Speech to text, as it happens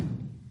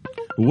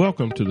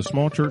Welcome to the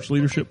Small Church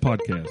Leadership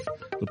Podcast,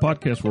 the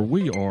podcast where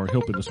we are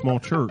helping the small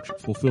church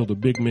fulfill the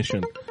big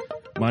mission.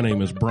 My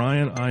name is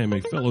Brian. I am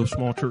a fellow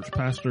small church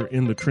pastor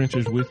in the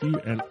trenches with you,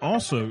 and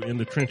also in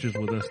the trenches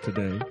with us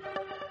today,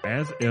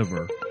 as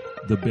ever,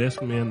 the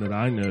best men that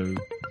I know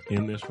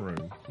in this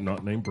room,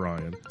 not named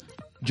Brian,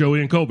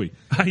 Joey and Colby.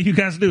 How you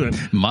guys doing?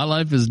 My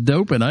life is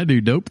dope, and I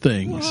do dope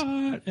things.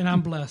 What? And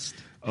I'm blessed.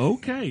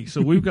 Okay,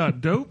 so we've got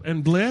dope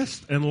and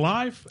blessed and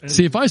life. And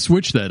See, if I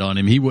switched that on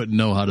him, he wouldn't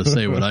know how to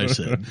say what I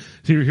said.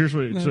 Here's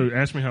what. So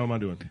ask me, how am I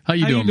doing? How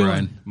you doing,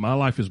 Brian? My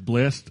life is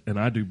blessed, and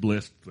I do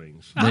blessed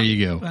things. There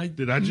you go.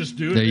 Did I just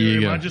do it? There you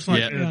Am go. I just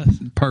like, Yeah.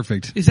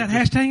 Perfect. Is that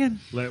hashtagging?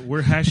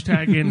 We're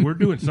hashtagging. We're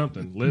doing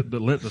something. Let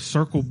the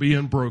circle be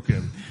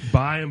unbroken.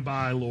 By and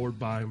by, Lord,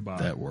 by and by.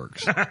 That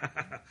works.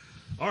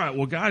 All right,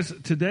 well, guys,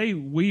 today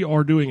we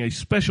are doing a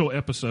special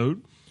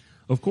episode.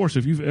 Of course,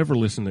 if you've ever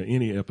listened to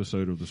any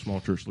episode of the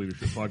Small Church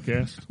Leadership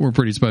Podcast, We're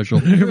pretty special.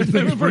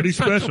 everything's pretty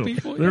special.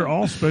 People, yeah. They're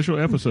all special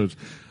episodes.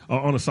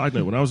 On a side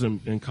note, when I was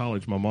in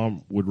college, my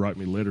mom would write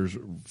me letters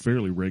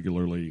fairly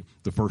regularly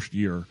the first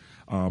year,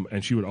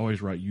 and she would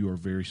always write, "You are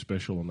very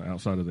special" on the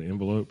outside of the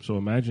envelope. So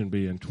imagine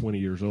being 20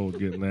 years old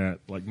getting that.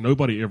 Like,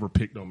 nobody ever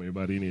picked on me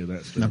about any of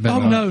that stuff.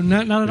 Oh, no,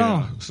 not at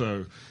all.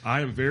 So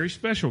I am very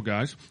special,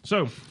 guys.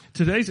 So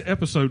today's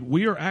episode,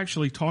 we are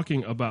actually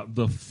talking about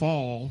the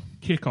fall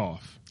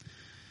kickoff.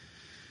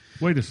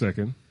 Wait a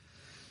second.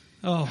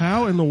 Oh,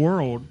 How in the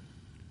world,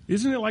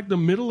 isn't it like the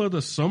middle of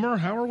the summer?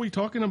 How are we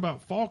talking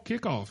about fall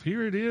kickoff?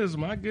 Here it is,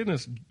 my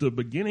goodness, the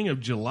beginning of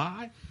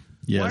July.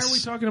 Yes. Why are we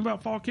talking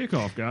about fall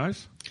kickoff,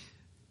 guys?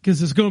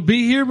 because it's going to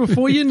be here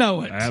before you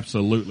know it.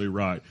 Absolutely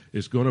right.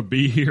 It's going to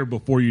be here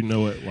before you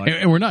know it. Like,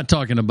 And we're not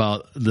talking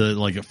about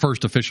the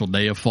first official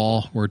day of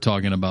fall. We're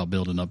talking about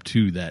building up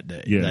to that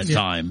day, Yes. that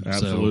time.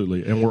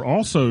 absolutely. And we're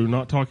also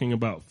not talking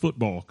about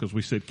football because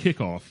we said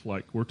kickoff.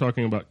 Like, we're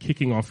talking about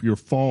kicking off your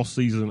fall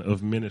season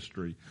of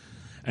ministry.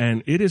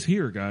 And it is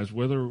here, guys,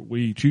 whether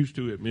we choose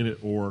to admit it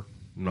or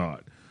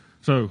not.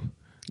 So,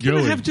 Can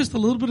Joey, I have just a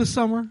little bit of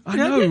summer? I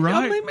know,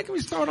 right? Making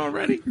me start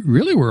already.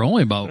 Really, we're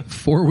only about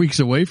 4 weeks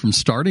away from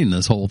starting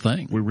this whole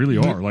thing. we really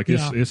are. Like,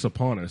 Yeah. it's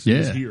upon us. Yeah.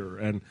 It's here.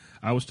 And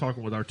I was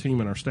talking with our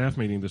team in our staff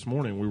meeting this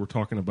morning. We were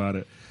talking about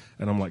it.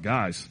 And I'm like,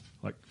 guys,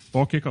 like,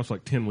 fall kickoff's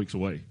like 10 weeks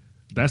away.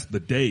 That's the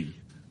day.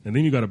 And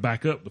then you got to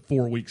back up the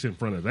 4 weeks in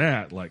front of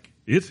that. Like,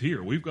 it's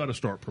here. We've got to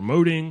start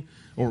promoting,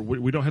 or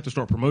we don't have to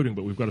start promoting,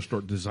 but we've got to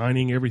start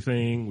designing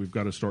everything. We've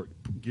got to start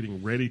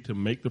getting ready to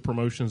make the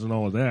promotions and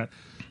all of that.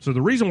 So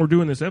the reason we're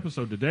doing this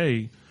episode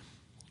today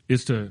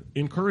is to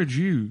encourage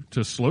you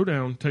to slow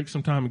down, take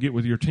some time and get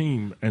with your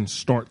team and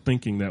start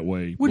thinking that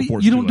way. What before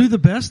you it's don't too do late. the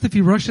best if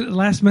you rush it at the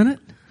last minute?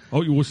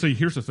 Oh, well, see,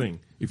 here's the thing.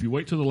 If you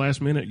wait till the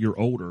last minute, you're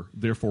older,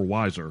 therefore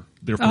wiser.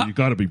 Therefore, you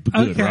got to be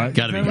good, okay. right?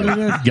 Got to Is that what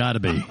it be. is? Got to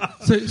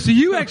be. So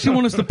you actually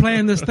want us to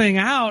plan this thing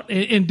out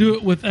and do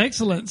it with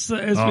excellence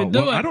as we do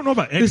Well, it. I don't know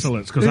about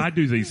excellence because I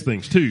do these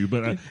things too,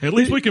 but at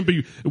least we can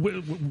be.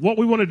 What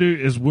we want to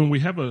do is when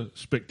we have a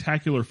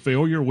spectacular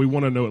failure, we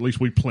want to know at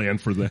least we plan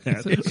for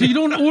that. So you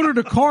don't order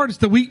the cards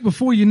the week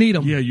before you need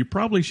them. Yeah, you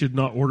probably should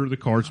not order the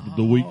cards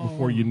the week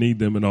before you need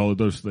them and all of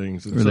those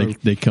things. And Or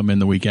they come in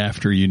the week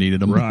after you needed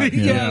them. right,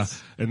 Yeah.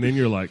 Yes. and then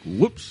you're like,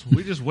 whoops,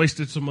 we just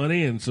wasted some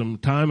money and some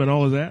time and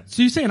all of that.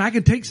 So you're saying I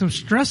can take some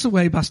stress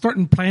away by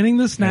starting planning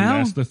this now?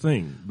 And that's the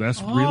thing.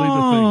 That's really the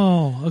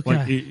Oh, thing.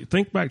 okay. Like,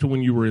 think back to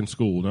when you were in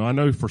school. Now, I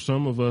know for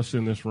some of us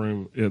in this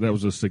room, that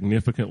was a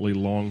significantly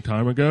long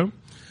time ago,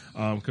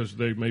 because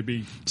they may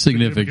be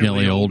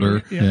Significantly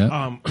older.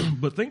 Yeah.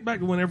 But think back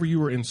to whenever you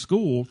were in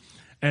school,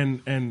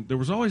 and there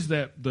was always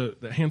the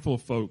handful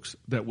of folks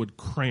that would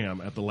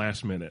cram at the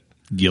last minute.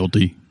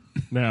 Guilty.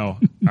 Now,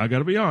 I got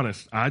to be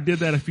honest. I did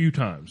that a few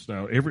times.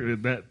 Now,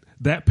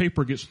 that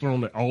paper gets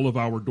thrown at all of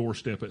our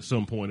doorstep at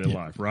some point in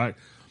life, right?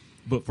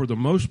 But for the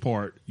most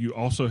part, you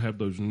also have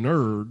those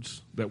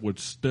nerds that would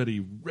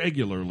study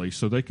regularly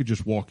so they could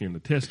just walk in the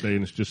test day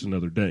and it's just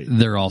another day.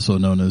 They're also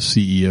known as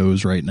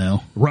CEOs right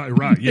now.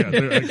 Right, yeah,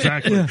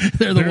 exactly.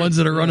 They're the ones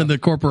that are running the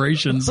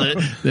corporations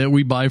that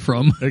we buy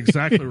from.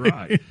 Exactly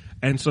right.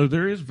 And so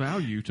there is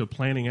value to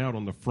planning out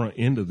on the front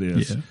end of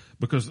this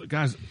because,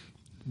 guys,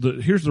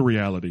 here's the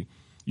reality.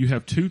 You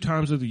have 2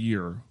 times of the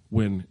year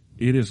when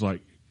it is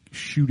like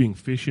shooting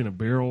fish in a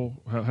barrel.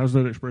 How's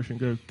that expression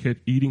go?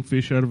 Eating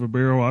fish out of a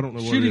barrel? I don't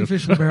know what Shooting it is.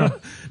 fish in a barrel.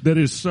 That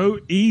is so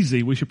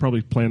easy. We should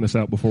probably plan this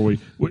out before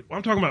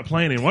I'm talking about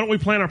planning. Why don't we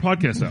plan our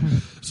podcast out?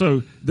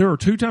 So there are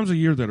 2 times a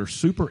year that are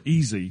super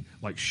easy,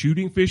 like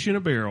shooting fish in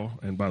a barrel.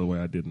 And by the way,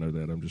 I did know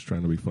that. I'm just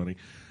trying to be funny.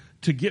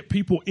 To get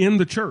people in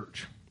the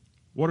church.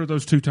 What are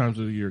those 2 times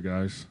of the year,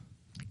 guys?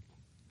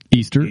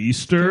 Easter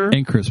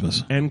and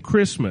Christmas. And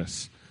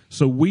Christmas.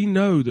 So we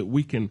know that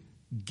we can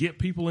get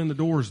people in the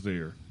doors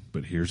there.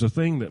 But here's the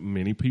thing that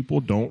many people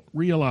don't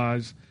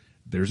realize.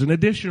 There's an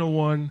additional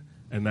one,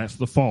 and that's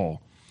the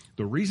fall.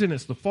 The reason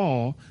it's the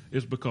fall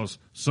is because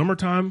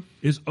summertime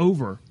is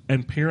over,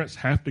 and parents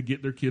have to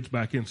get their kids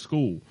back in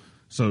school.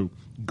 So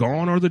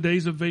gone are the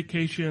days of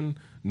vacation.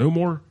 No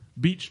more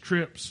beach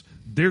trips.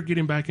 They're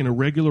getting back in a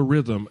regular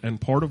rhythm, and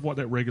part of what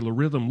that regular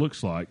rhythm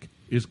looks like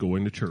is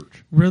going to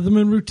church. Rhythm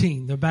and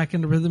routine. They're back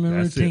into rhythm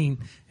and That's routine,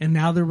 and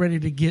now they're ready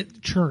to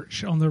get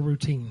church on their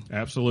routine.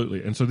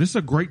 Absolutely. And so this is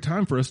a great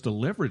time for us to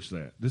leverage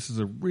that. This is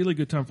a really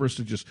good time for us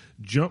to just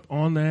jump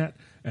on that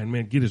and,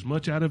 man, get as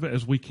much out of it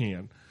as we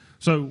can.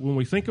 So when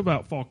we think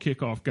about fall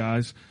kickoff,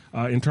 guys,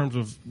 in terms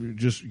of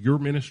just your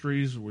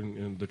ministries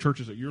and the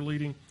churches that you're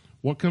leading,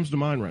 what comes to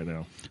mind right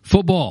now?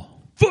 Football.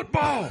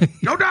 Football!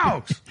 Go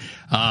Dogs!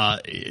 A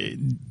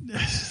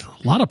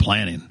lot of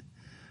planning.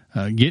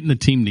 Getting the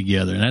team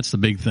together, and that's the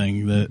big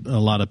thing that a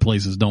lot of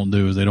places don't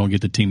do is they don't get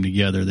the team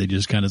together. They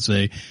just kind of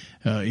say,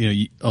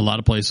 a lot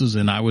of places,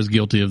 and I was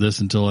guilty of this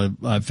until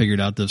I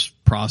figured out this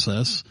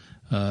process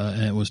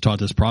and was taught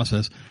this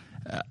process.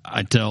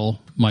 I tell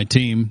my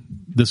team,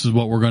 this is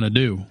what we're going to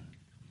do.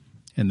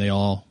 And they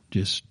all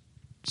just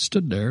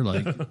stood there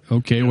like,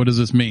 okay, what does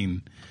this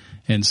mean?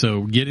 And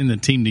so getting the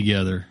team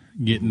together,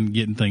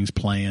 getting things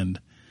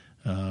planned.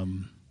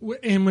 And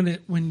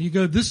when you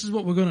go, this is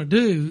what we're going to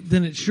do,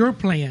 then it's your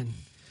plan.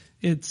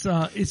 It's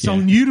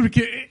on you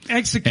to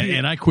execute.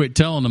 And I quit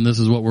telling them this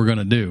is what we're going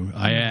to do.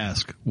 I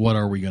ask, what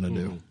are we going to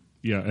do?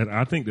 Yeah, and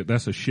I think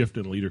that's a shift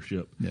in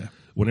leadership. Yeah.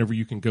 Whenever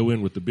you can go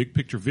in with the big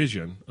picture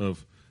vision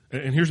of,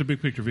 and here's a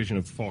big picture vision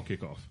of fall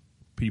kickoff.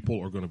 People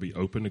are going to be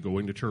open to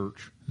going to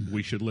church.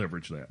 We should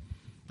leverage that.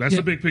 That's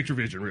the big picture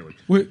vision, really.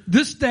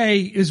 This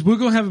day is we're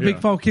going to have a big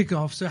fall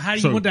kickoff. So how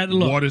do you want that to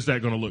look? What is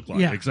that going to look like?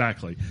 Yeah.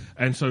 Exactly.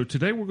 And so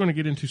today we're going to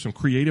get into some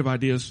creative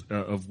ideas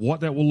of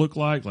what that will look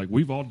like. Like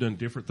we've all done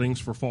different things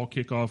for fall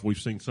kickoff. We've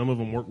seen some of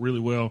them work really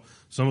well.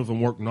 Some of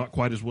them work not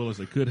quite as well as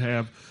they could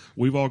have.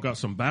 We've all got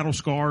some battle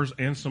scars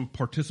and some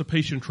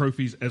participation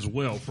trophies as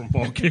well from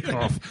fall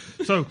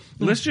kickoff. So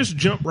let's just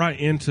jump right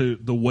into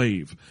the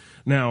wave.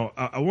 Now,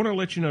 I want to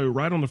let you know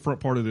right on the front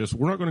part of this,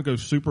 we're not going to go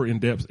super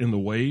in-depth in the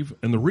wave.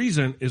 And the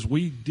reason is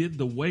we did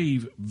the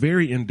wave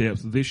very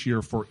in-depth this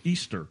year for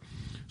Easter.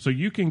 So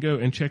you can go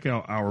and check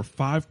out our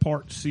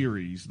 5-part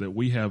series that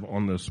we have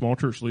on the Small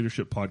Church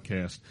Leadership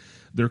Podcast.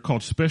 They're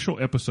called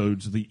Special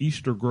Episodes, the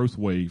Easter Growth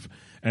Wave.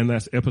 And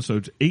that's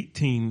episodes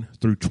 18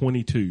 through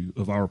 22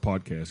 of our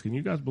podcast. Can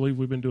you guys believe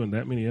we've been doing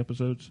that many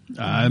episodes?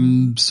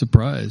 I'm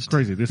surprised.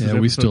 Crazy. This is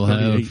we still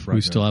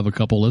have a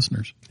couple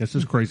listeners. This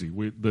is crazy.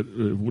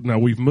 Now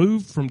we've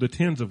moved from the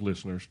tens of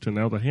listeners to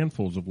now the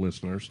handfuls of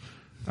listeners.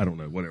 I don't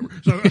know, whatever.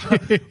 So,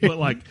 but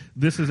like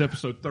this is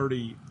episode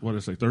 30. What did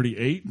I say?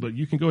 38. But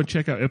you can go and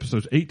check out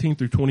episodes 18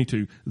 through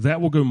 22.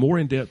 That will go more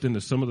in depth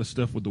into some of the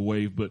stuff with the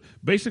wave. But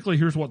basically,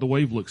 here's what the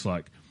wave looks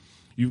like.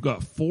 You've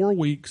got 4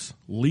 weeks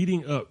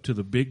leading up to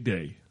the big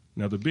day.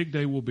 Now, the big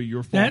day will be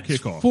your fall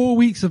kickoff. 4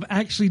 weeks of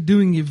actually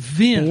doing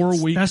events.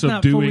 4 weeks that's of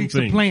not doing 4 weeks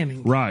things. Of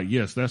planning. Right,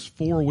 yes, that's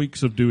 4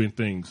 weeks of doing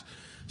things.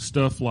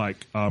 Stuff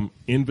like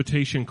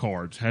invitation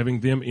cards,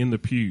 having them in the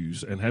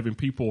pews and having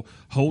people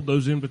hold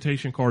those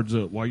invitation cards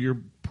up while you're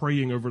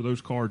praying over those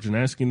cards and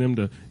asking them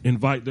to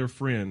invite their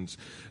friends.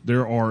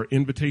 There are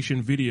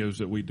invitation videos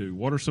that we do.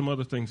 What are some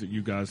other things that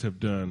you guys have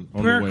done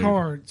on prayer the way?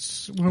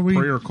 Cards, where we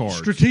prayer cards.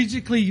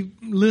 Strategically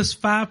list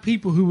 5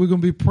 people who we're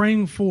going to be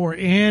praying for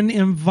and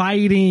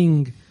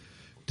inviting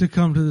to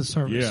come to the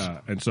service. Yeah,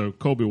 and so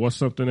Colby, what's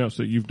something else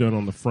that you've done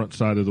on the front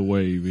side of the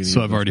wave?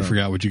 So I've already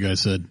forgot what you guys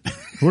said.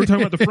 We're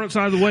talking about the front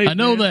side of the wave. I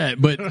know that,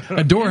 but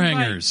door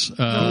hangers.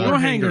 Door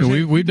hangers.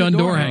 We've done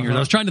door hangers. I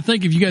was trying to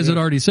think if you guys had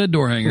already said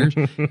door hangers.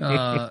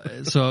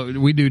 So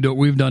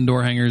we've done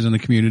door hangers in the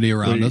community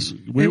around us.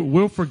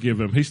 We'll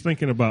forgive him. He's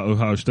thinking about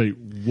Ohio State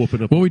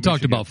whooping up. Well, we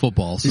talked about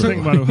football. He's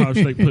thinking about Ohio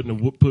State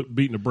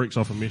beating the brakes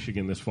off of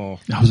Michigan this fall.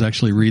 I was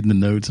actually reading the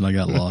notes and I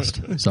got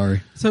lost.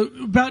 Sorry. So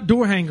about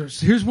door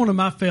hangers, here's one of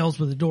my fails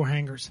with the door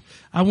hangers.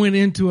 I went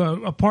into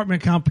an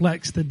apartment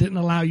complex that didn't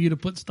allow you to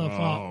put stuff up.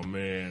 Oh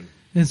man.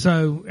 And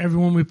so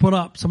everyone we put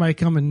up, somebody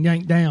come and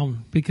yank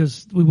down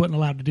because we wasn't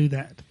allowed to do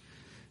that.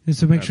 And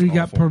so make sure you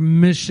got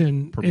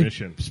permission.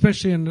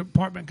 Especially in the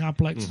apartment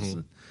complexes,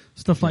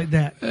 stuff like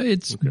that.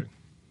 It's okay.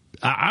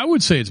 I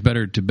would say it's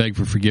better to beg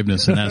for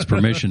forgiveness and ask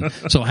permission.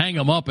 So hang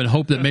them up and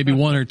hope that maybe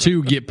 1 or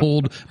 2 get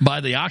pulled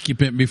by the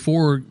occupant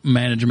before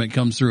management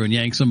comes through and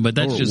yanks them. But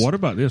that's just. What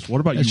about this?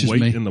 What about you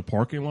wait in the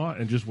parking lot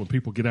and just when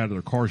people get out of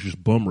their cars,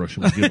 just bum rush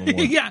them and give them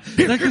one? Yeah,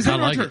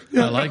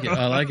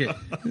 I like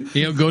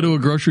it. Go to a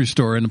grocery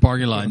store in the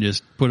parking lot and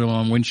just put them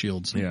on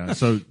windshields. Yeah.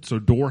 So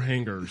door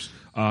hangers,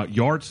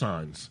 yard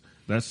signs.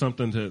 That's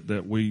something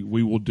that we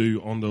will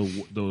do on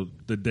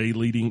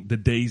the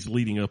days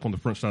leading up on the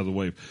front side of the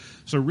wave.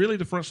 So really,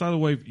 the front side of the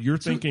wave, you're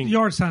thinking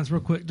yard signs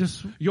real quick.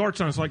 Just yard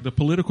signs like the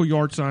political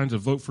yard signs of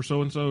vote for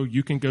so and so.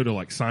 You can go to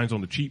like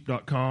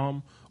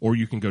signsonthecheap.com or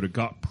you can go to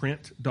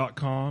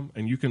gotprint.com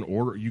and you can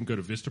order. You can go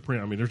to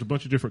Vistaprint. I mean, there's a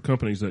bunch of different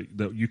companies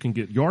that you can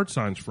get yard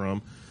signs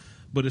from.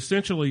 But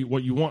essentially,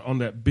 what you want on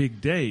that big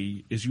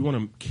day is you want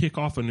to kick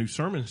off a new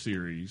sermon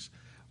series,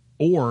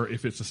 or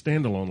if it's a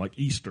standalone like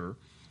Easter.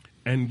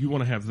 And you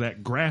want to have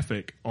that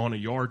graphic on a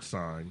yard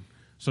sign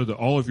so that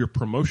all of your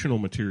promotional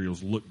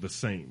materials look the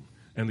same.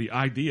 And the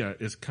idea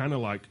is kind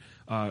of like,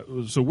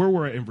 so where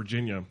we're at in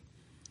Virginia,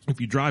 if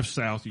you drive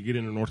south, you get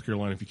into North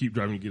Carolina. If you keep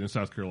driving, you get in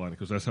South Carolina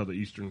because that's how the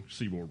eastern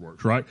seaboard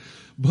works, right?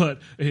 But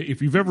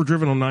if you've ever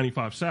driven on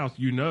 95 South,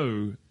 you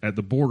know at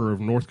the border of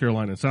North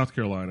Carolina and South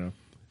Carolina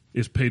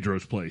is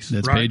Pedro's place.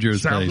 That's right?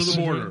 Pedro's south place. South of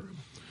the border.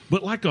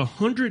 But like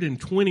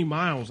 120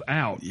 miles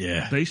out,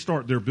 they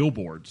start their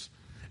billboards.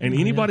 And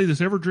anybody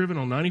that's ever driven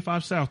on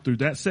 95 South through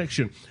that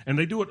section, and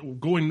they do it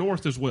going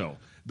north as well,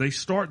 they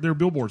start their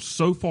billboards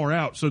so far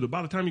out so that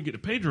by the time you get to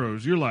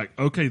Pedro's, you're like,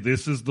 okay,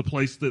 this is the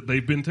place that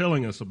they've been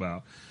telling us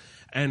about.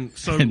 And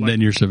so, and then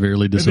you're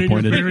severely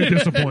disappointed. Very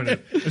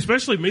disappointed.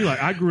 Especially me.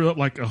 Like, I grew up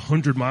like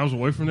 100 miles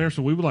away from there,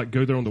 so we would like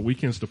go there on the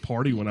weekends to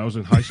party when I was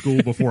in high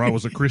school before I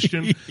was a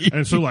Christian.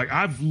 And so, like,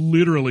 I've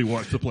literally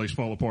watched the place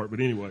fall apart. But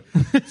anyway,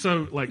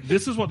 so like,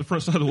 this is what the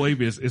front side of the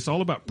wave is. It's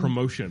all about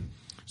promotion.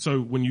 So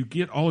when you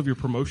get all of your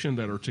promotion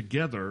that are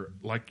together,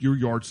 like your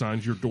yard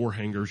signs, your door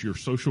hangers, your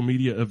social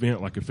media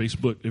event, like a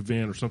Facebook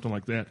event or something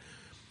like that,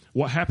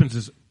 what happens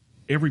is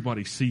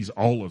everybody sees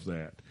all of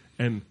that.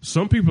 And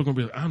some people are going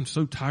to be like, I'm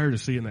so tired of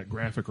seeing that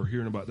graphic or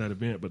hearing about that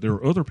event. But there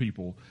are other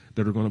people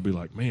that are going to be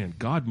like, man,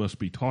 God must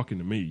be talking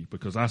to me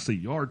because I see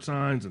yard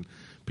signs and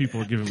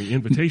people are giving me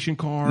invitation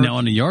cards. Now,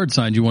 on the yard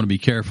signs, you want to be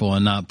careful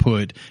and not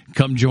put,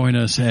 come join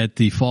us at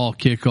the fall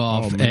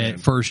kickoff at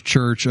First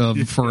Church of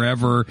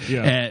Forever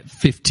at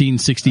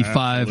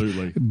 1565,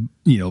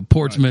 Absolutely.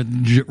 Portsmouth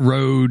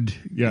Road.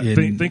 Yeah,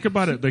 think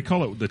about it. They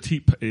call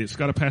it it's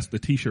got to pass the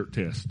T-shirt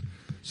test.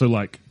 So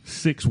like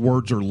 6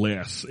 words or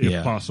less,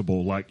 if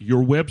possible. Like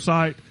your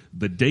website,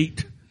 the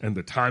date, and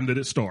the time that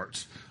it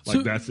starts.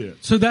 That's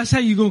it. So that's how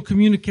you're going to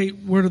communicate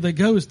where do they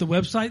go? Is the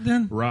website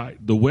then? Right.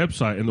 The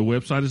website. And the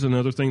website is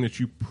another thing that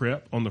you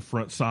prep on the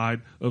front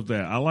side of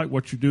that. I like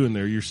what you're doing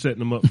there. You're setting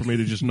them up for me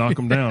to just knock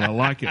them down. I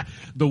like it.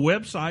 The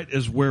website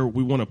is where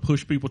we want to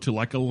push people to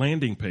like a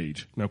landing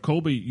page. Now,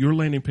 Colby, your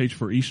landing page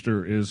for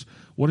Easter is,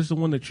 what is the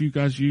one that you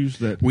guys use?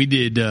 That we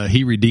did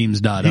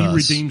HeRedeems.us.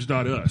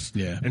 HeRedeems.us.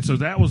 Yeah. And so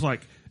that was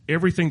like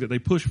everything that they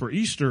pushed for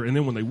Easter. And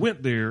then when they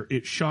went there,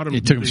 it shot them.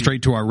 It took them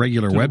straight to our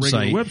regular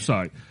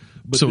website.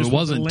 But so it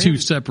wasn't 2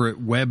 separate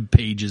web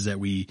pages that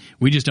we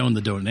just owned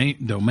the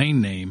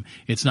domain name.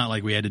 It's not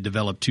like we had to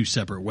develop 2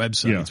 separate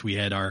websites. Yeah. We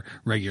had our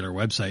regular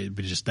website,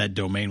 but just that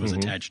domain was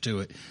attached to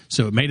it.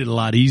 So it made it a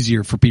lot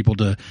easier for people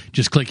to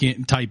just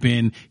type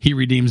in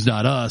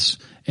HeRedeems.us,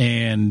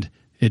 and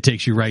it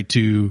takes you right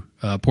to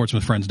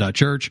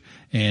PortsmouthFriends.church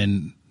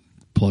and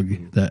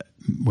plug that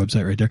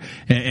website right there.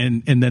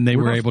 And then they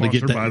were able to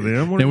get that.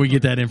 Then we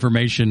get that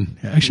information.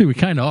 Actually, we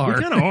kind of are.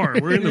 We kind of are.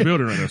 We're in the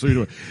building right now. So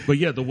anyway, but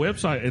yeah, the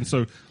website. And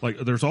so like,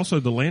 there's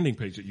also the landing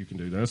page that you can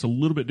do. That's a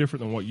little bit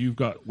different than what you've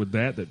got with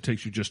that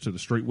takes you just to the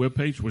straight web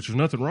page, which there's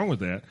nothing wrong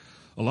with that.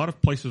 A lot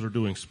of places are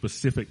doing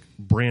specific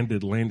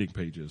branded landing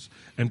pages,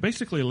 and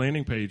basically a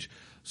landing page.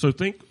 So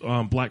think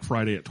Black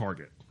Friday at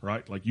Target,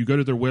 right? Like you go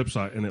to their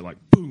website and it like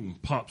boom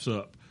pops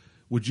up.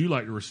 Would you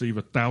like to receive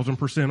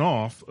 1,000%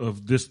 off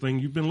of this thing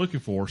you've been looking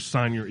for?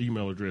 Sign your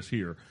email address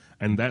here.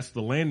 And that's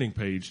the landing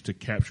page to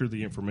capture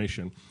the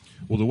information.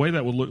 Well, the way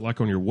that would look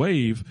like on your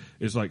wave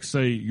is like,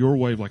 say your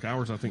wave, like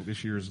ours, I think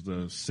this year is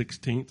the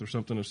 16th or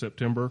something of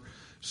September.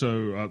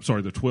 So,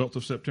 the 12th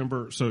of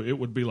September. So it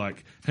would be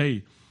like,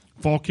 hey,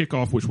 fall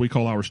kickoff, which we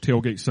call ours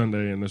Tailgate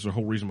Sunday, and there's a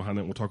whole reason behind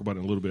that. We'll talk about it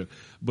in a little bit.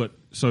 But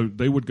so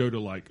they would go to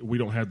like, we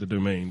don't have the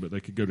domain, but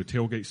they could go to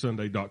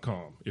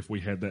tailgatesunday.com if we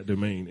had that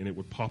domain, and it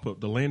would pop up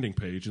the landing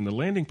page. And the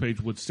landing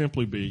page would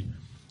simply be,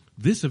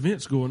 this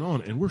event's going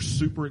on, and we're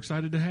super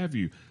excited to have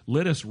you.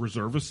 Let us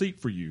reserve a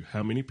seat for you.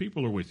 How many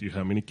people are with you?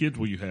 How many kids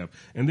will you have?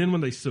 And then when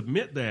they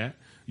submit that,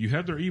 you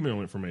have their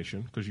email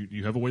information because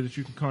you have a way that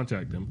you can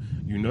contact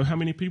them. You know how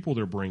many people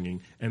they're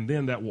bringing, and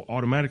then that will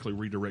automatically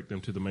redirect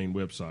them to the main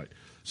website.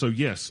 So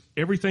yes,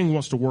 everything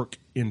wants to work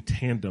in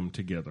tandem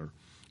together.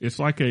 It's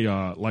like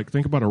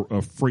think about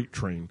a freight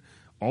train.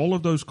 All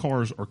of those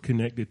cars are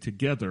connected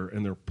together,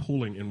 and they're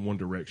pulling in one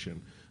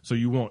direction. So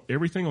you want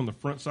everything on the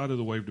front side of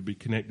the wave to be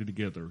connected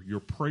together. Your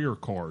prayer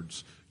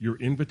cards, your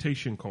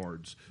invitation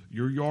cards,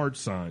 your yard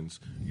signs,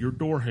 your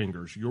door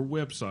hangers, your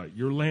website,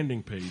 your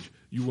landing page.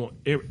 You want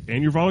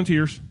and your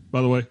volunteers,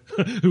 by the way,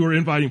 who are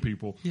inviting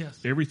people. Yes.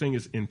 Everything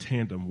is in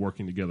tandem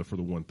working together for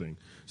the one thing.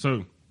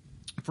 So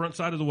front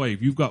side of the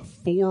wave, you've got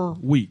 4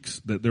 weeks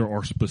that there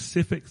are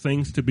specific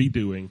things to be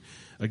doing.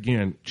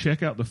 Again,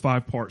 check out the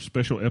 5-part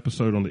special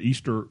episode on the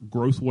Easter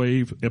Growth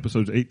Wave,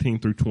 episodes 18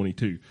 through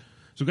 22.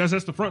 So, guys,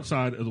 that's the front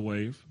side of the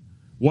wave.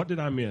 What did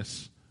I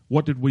miss?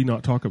 What did we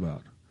not talk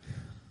about?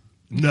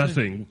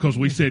 Nothing, because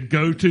we said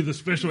go to the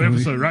special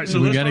episode, right? So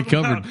we got it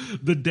covered.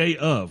 The day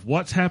of.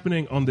 What's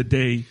happening on the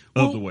day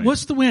of the wave?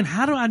 What's the win?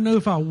 How do I know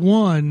if I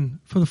won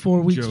for the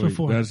 4 weeks Joey,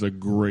 before? That's a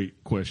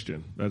great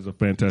question. That's a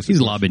fantastic He's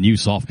question. lobbing you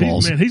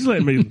softballs. He's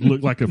letting me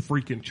look like a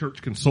freaking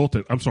church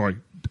consultant. I'm sorry.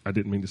 I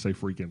didn't mean to say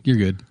freaking. You're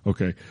good.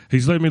 Okay.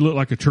 He's letting me look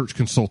like a church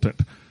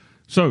consultant.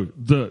 So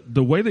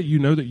the way that you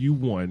know that you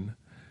won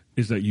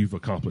is that you've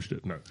accomplished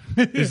it. No.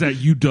 Is that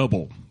you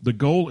double. The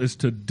goal is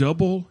to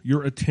double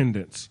your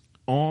attendance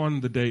on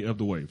the day of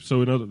the wave.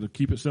 So to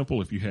keep it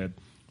simple, if you had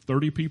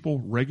 30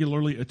 people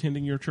regularly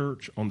attending your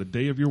church, on the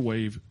day of your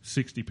wave,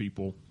 60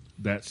 people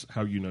That's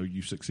how you know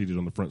you succeeded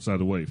on the front side of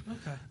the wave.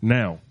 Okay.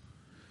 Now,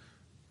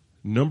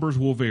 numbers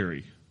will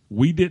vary.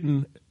 We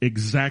didn't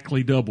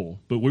exactly double,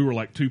 but we were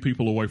like 2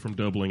 people away from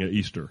doubling at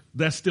Easter.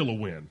 That's still a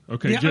win.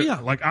 Okay. Yeah,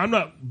 Like, I'm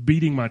not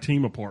beating my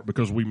team apart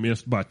because we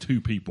missed by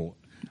 2 people.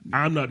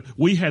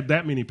 We had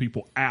that many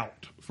people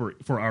out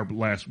for our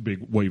last big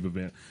wave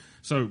event.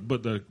 So,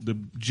 but the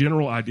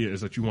general idea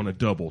is that you want to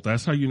double.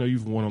 That's how you know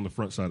you've won on the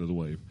front side of the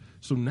wave.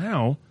 So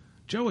now,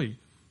 Joey,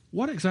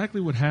 what exactly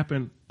would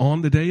happen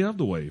on the day of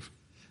the wave?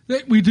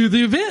 We do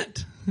the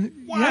event.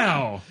 Wow.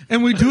 Yeah.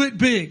 And we do it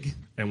big.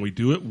 And we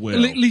do it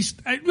well. At least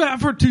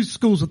I've heard 2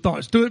 schools of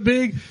thoughts. Do it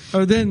big,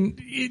 or then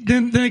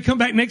they come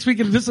back next week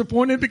and are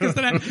disappointed because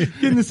they're not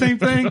getting the same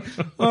thing.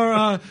 Or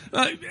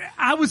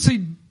I would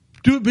say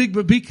do it big,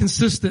 but be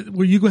consistent.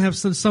 Where you're going to have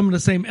some of the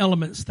same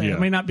elements there. Yeah.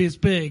 It may not be as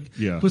big,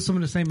 but some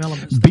of the same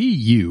elements. Be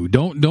you.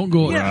 Don't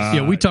go. Yes.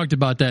 Yeah, we talked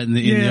about that in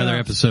the other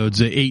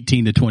episodes,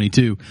 18 to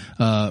 22,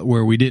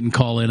 where we didn't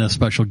call in a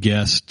special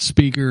guest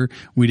speaker.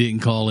 We didn't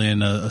call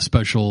in a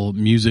special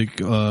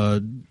music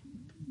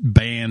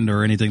band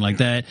or anything like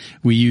that.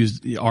 We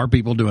used our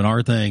people doing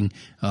our thing.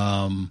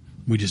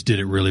 We just did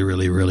it really,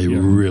 really, really,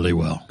 really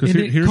well.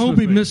 And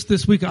Colby missed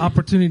this week an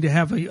opportunity to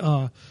have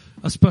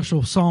a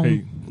special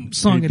song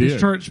sung at his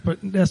church, but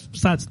that's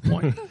besides the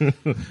point.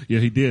 Yeah,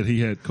 he did. He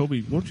had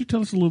Colby. Why don't you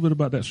tell us a little bit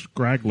about that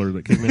straggler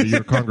that came into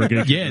your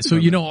congregation? Yeah, so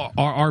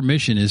our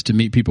mission is to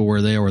meet people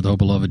where they are with the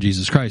hope of love of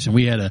Jesus Christ, and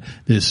we had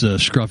this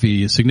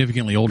scruffy,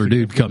 significantly older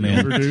dude come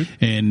in,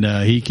 and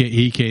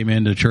he came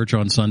into church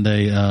on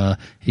Sunday.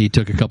 He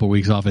took a couple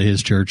weeks off at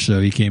his church, so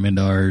he came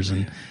into ours,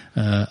 and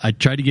I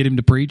tried to get him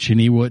to preach, and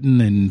he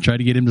wouldn't, and tried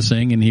to get him to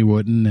sing, and he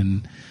wouldn't,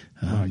 and.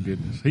 My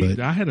goodness.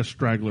 I had a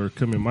straggler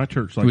come in my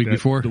church like the week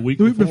before. The week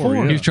before.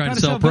 Yeah. He was trying to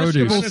sell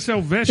produce. Trying to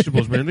sell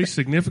vegetables, man. These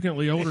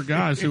significantly older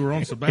guys who were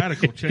on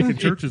sabbatical checking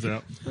churches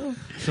out.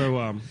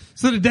 So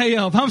the day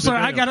of. I'm sorry,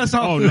 I got us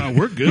off. Oh, no,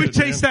 we're good. We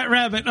chased that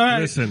rabbit. All right.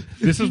 Listen,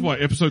 this is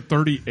what, episode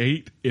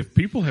 38. If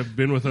people have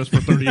been with us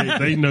for 38,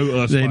 they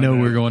know us. They know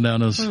we're going down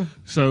this.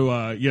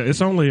 So,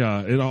 it's only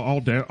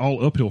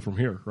all uphill from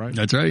here, right?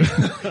 That's right.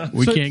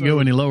 We can't go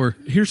any lower.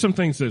 Here's some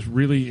things that's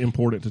really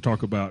important to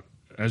talk about.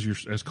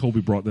 As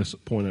Colby brought this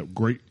point up,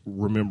 great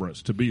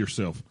remembrance to be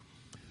yourself.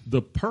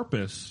 The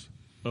purpose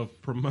of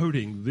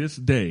promoting this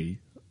day,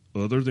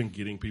 other than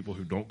getting people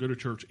who don't go to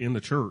church in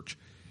the church,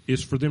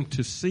 is for them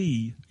to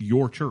see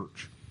your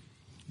church.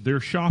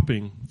 They're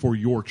shopping for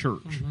your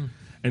church. Mm-hmm.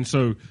 And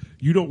so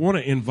you don't want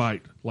to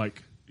invite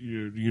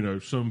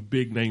some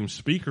big name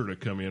speaker to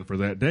come in for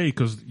that day,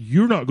 because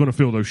you're not going to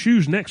fill those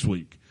shoes next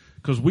week,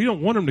 because we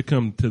don't want them to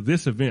come to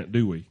this event,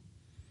 do we?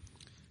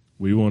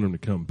 We want them to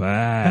come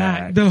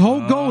back. The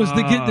whole goal is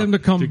to get them to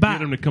come back.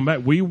 Get them to come back.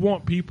 We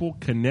want people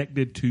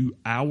connected to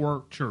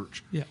our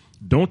church. Yeah.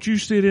 Don't you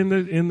sit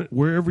in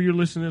wherever you're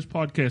listening to this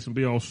podcast and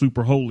be all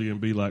super holy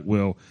and be like,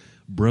 well,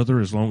 brother,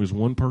 as long as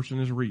one person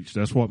is reached,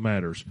 that's what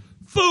matters.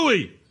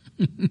 Phooey!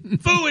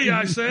 Phooey,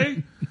 I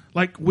say.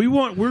 Like,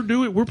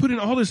 we're putting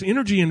all this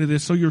energy into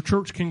this so your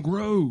church can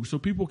grow, so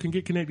people can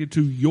get connected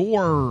to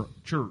your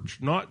church,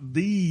 not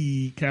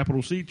the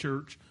capital C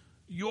church,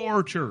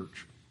 your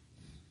church.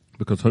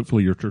 Because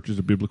hopefully your church is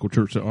a biblical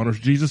church that honors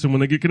Jesus, and when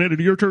they get connected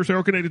to your church, they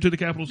are connected to the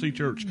capital C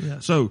church.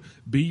 Yes. So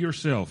be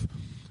yourself,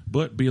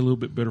 but be a little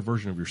bit better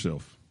version of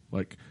yourself.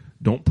 Like,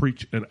 don't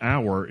preach an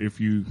hour if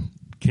you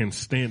can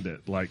stand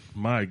it. Like,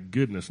 my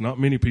goodness, not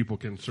many people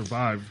can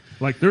survive.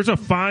 Like, there's a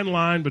fine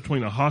line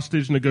between a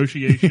hostage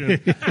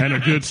negotiation and a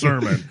good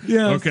sermon.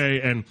 Yes. Okay,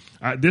 and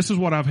this is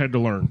what I've had to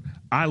learn.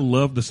 I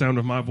love the sound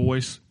of my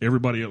voice.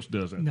 Everybody else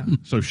doesn't. No.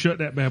 So shut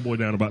that bad boy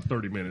down about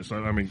 30 minutes.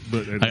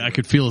 I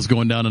could feel us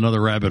going down another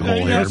rabbit hole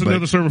here. That's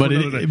another sermon for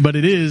another day. But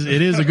it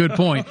is a good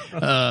point.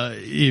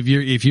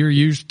 If you're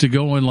used to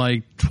going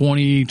like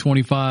 20,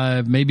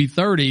 25, maybe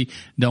 30,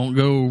 don't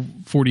go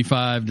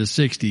 45 to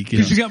 60.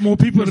 Because you got more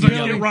people to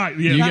You're right.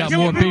 Yeah. You got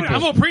more people.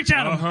 I'm going to preach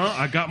at them.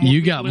 I got more.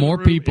 You got more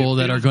people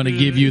that are going to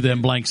give you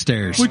them blank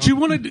stares. What you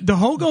want to, the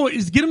whole goal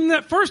is get them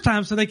that first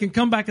time so they can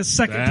come back a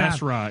second time.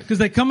 That's right. Because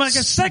they come back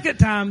a second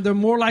time, they're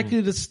more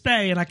likely to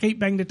stay. And I can't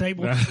bang the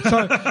table.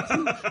 So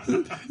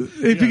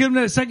if you get them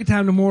that second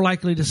time, they're more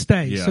likely to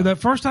stay. Yeah. So that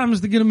first time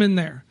is to get them in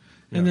there.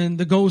 And then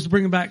the goal is to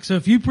bring them back. So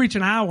if you preach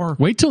an hour,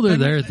 wait till they're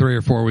there 3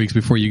 or 4 weeks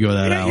before you go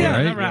that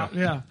hour, right?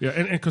 Yeah.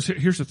 And because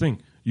here's the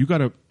thing. You got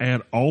to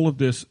add all of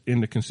this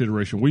into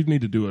consideration. We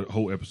need to do a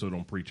whole episode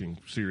on preaching,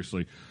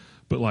 seriously.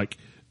 But like,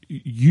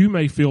 you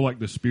may feel like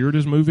the Spirit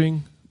is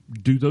moving.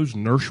 Do those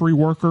nursery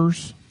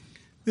workers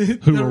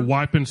who are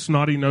wiping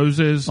snotty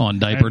noses on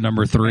diaper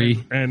number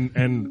 3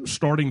 and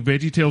starting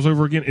VeggieTales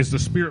over again, is the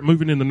Spirit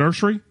moving in the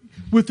nursery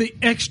with the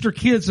extra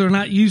kids they're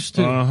not used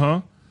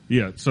to?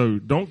 Yeah, so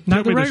don't not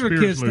tell the me regular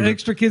the kids, moving. the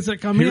extra kids that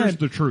come in. Here's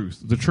the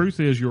truth. The truth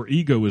is your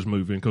ego is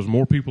moving because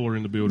more people are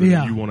in the building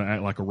and you want to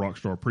act like a rock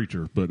star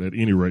preacher. But at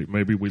any rate,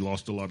 maybe we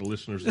lost a lot of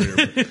listeners there.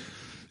 But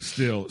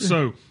still,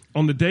 so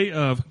on the day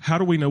of, how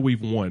do we know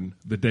we've won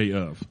the day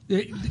of?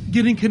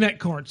 Getting connect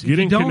cards. If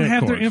Getting you don't connect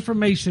have their cards.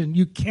 information,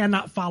 you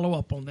cannot follow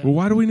up on them. Well,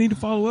 why do we need to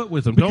follow up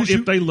with them?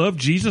 If they love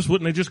Jesus,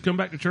 wouldn't they just come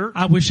back to church?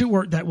 I wish it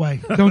worked that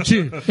way, don't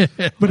you?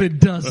 But it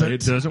doesn't.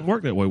 It doesn't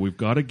work that way. We've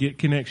got to get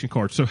connection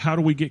cards. So how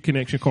do we get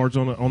connection cards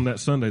on that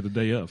Sunday, the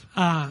day of?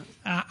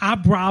 I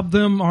bribe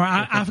them, or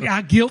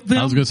I guilt them.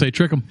 I was going to say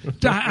trick them.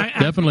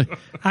 Definitely.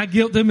 I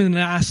guilt them, and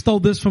I stole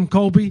this from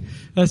Colby,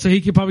 so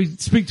he could probably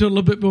speak to it a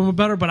little bit more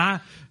better.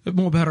 But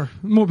more better.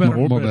 More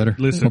better.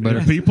 Listen, More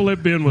better. People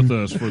have been with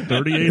us for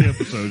 38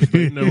 episodes.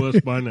 They know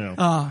us by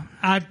now.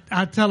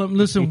 I tell them,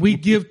 listen, we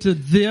give to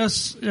this,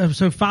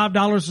 so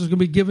 $5 is going to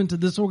be given to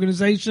this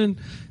organization.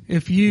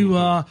 If you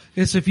want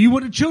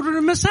the children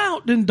to miss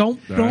out, then don't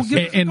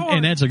give.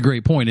 And that's a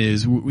great point.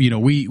 Is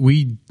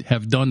we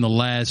have done the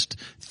last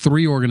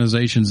 3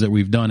 organizations that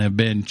we've done have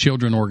been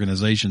children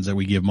organizations that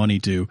we give money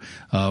to.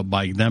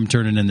 By them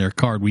turning in their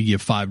card, we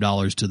give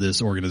 $5 to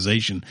this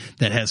organization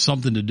that has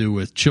something to do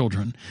with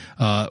children.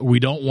 We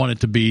don't want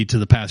it to be to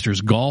the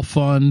pastor's golf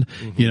fund.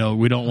 Mm-hmm.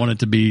 We don't want it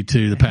to be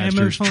to the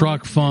pastor's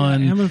truck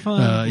fund. Yeah, ammo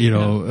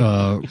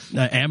fund.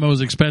 Ammo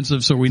is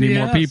expensive, so we need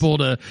more people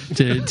to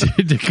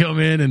come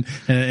in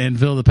and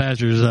fill the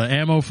pastor's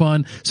ammo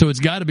fund. So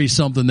it's got to be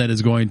something that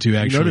is going to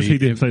actually. Notice he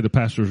didn't say the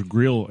pastor's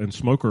grill and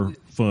smoker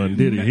fund,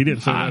 did he? He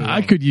didn't say that.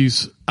 I could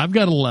use. I've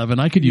got 11.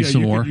 I could use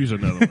some more. Could use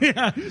another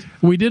one.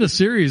 We did a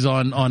series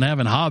on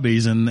having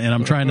hobbies, and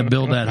I'm trying to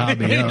build that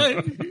hobby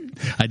up.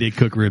 I did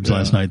cook ribs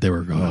last night. They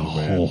were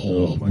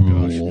oh my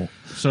gosh,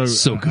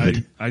 so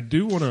good. I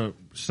do want to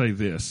say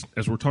this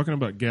as we're talking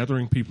about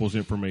gathering people's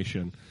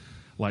information,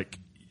 like.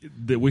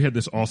 We had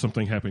this awesome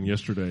thing happen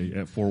yesterday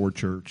at Forward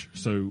Church.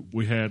 So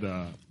we had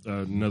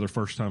another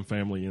first-time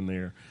family in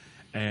there,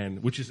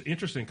 and which is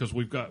interesting because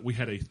we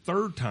had a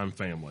third-time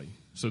family.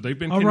 So they've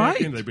been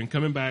connecting, they've been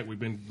coming back, we've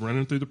been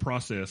running through the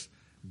process.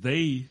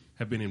 They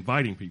have been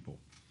inviting people.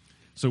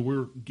 So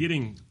we're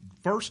getting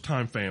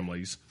first-time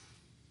families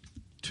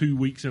 2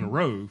 weeks in a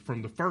row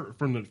from the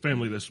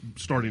family that's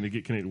starting to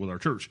get connected with our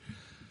church.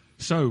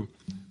 So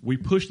we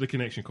push the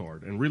connection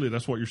card, and really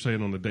that's what you're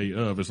saying on the day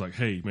of is like,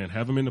 hey, man,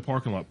 have them in the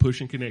parking lot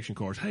pushing connection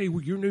cards. Hey,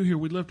 you're new here.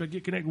 We'd love to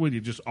get connected with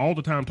you. Just all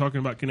the time talking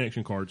about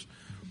connection cards.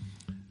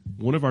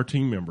 One of our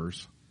team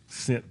members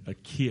sent a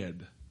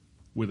kid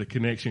with a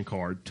connection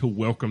card to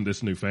welcome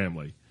this new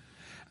family.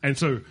 And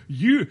so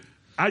you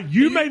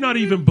may not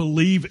even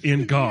believe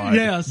in God,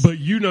 but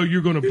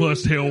you're going to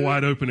bust hell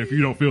wide open if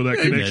you don't feel that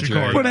connection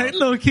card. For that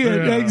little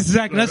kid,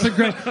 exactly. That's a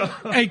great.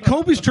 Hey,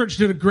 Colby's church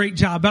did a great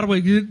job. By the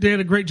way, they did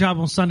a great job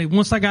on Sunday.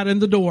 Once I got in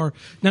the door,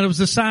 now there was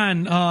a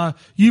sign,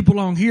 "You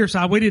belong here." So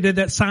I waited at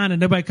that sign,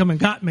 and nobody come and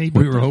got me.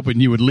 We were hoping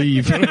you would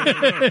leave. So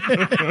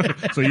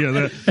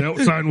that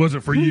sign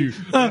wasn't for you.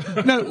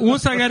 No,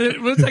 once I got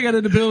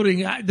in the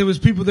building, there was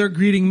people there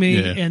greeting me,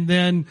 and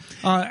then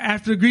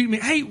after greeting me,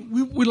 hey,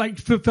 we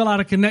like to fill out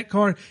a connect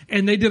card.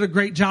 And they did a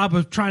great job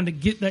of trying to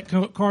get that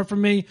card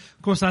from me.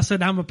 Of course, I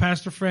said, I'm a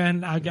pastor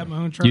friend. I got my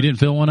own church. You didn't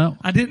fill one out?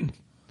 I didn't.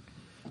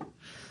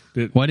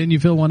 Why didn't you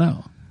fill one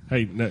out?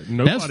 Hey,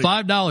 nobody. That's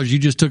 $5 you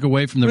just took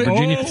away from the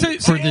Virginia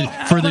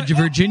for the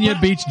Virginia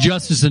Beach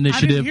Justice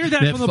Initiative. I didn't hear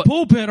that from the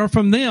pulpit or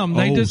from them.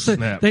 They just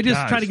guys,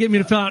 try to get me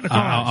to fill out the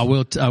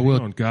card. I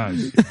will.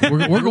 Guys,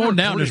 we're going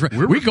down this.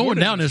 We're going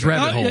down this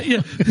rabbit hole.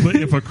 Yeah. But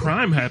if a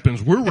crime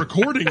happens, we're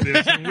recording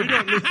this, and we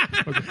don't.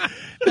 Okay.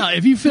 Now,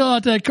 if you fill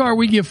out that card,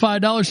 we give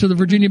 $5 to the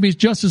Virginia Beach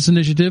Justice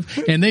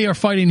Initiative, and they are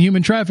fighting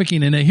human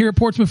trafficking. And here at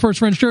Portsmouth First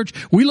Friends Church,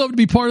 we love to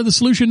be part of the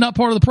solution, not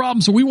part of the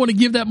problem. So we want to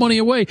give that money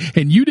away.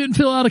 And you didn't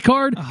fill out a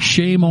card.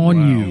 Shame on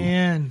you.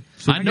 Man.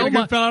 So I know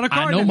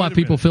my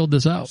people filled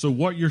this out. So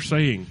what you're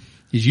saying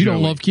is you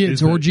don't love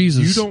kids or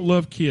Jesus. You don't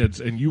love kids,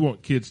 and you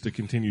want kids to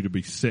continue to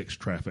be sex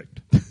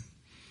trafficked.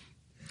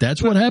 That's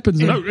what happens.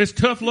 No, it's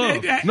tough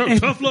love. No,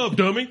 tough love,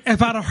 dummy.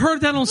 If I'd have heard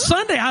that on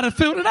Sunday, I'd have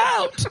filled it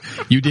out.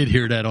 You did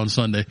hear that on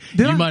Sunday.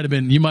 You might have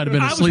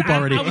been asleep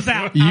already. I was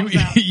out.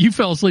 You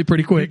fell asleep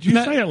pretty quick. Did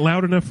you say it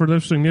loud enough for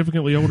those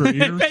significantly older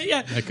ears?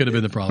 Yeah. That could have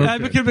been the problem.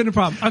 That could have been the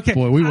problem. Okay.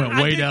 Boy, we went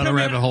way down the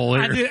rabbit hole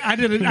there. I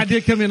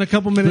did come in a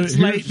couple minutes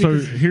late. So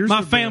because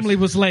my family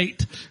was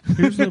late.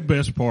 Here's the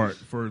best part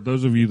for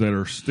those of you that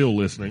are still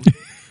listening.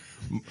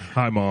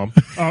 Hi, Mom.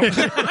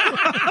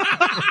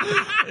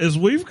 Is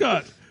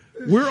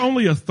we're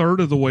only a third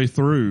of the way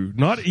through,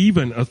 not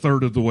even a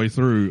third of the way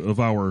through of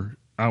our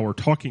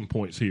talking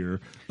points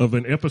here of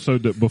an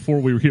episode that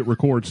before we hit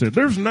record said,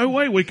 there's no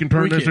way we can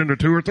turn this into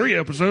 2 or 3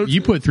 episodes.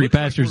 You put 3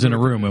 pastors in a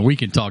room and we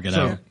can talk it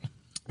out.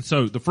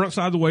 So the front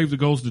side of the wave, the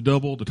goal is to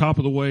double. The top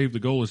of the wave, the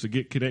goal is to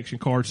get connection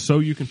cards so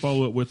you can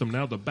follow up with them.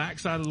 Now the back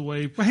side of the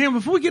wave. Well, Ham,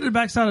 before we get to the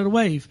back side of the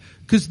wave,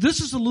 because this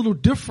is a little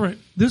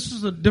different. This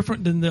is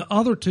different than the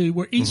other two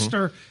where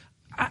Easter,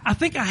 I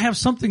think I have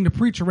something to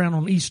preach around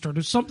on Easter.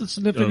 There's something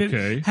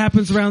significant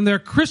happens around there.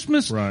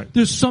 Christmas,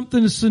 there's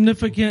something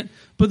significant.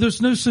 but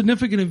there's no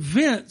significant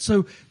event.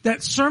 So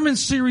that sermon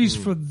series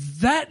for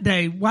that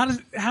day,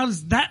 how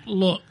does that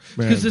look?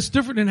 Because it's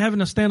different than having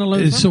a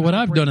standalone. So what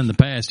I've done in the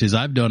past is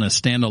I've done a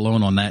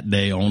standalone on that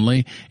day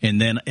only,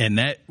 and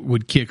that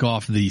would kick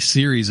off the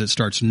series that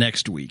starts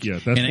next week. Yeah,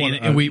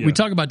 that's we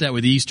talk about that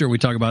with Easter, we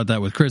talk about that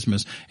with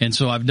Christmas, and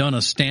so I've done a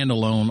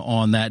standalone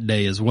on that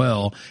day as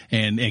well,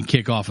 and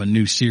kick off a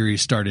new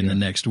series starting the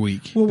next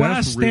week. Well, why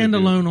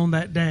standalone on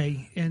that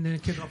day and then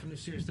kick off a new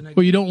series the next?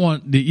 Well, you don't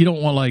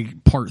want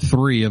like part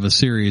 3 of a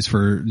series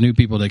for new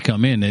people that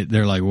come in.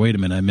 They're like, wait a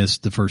minute, I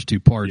missed the first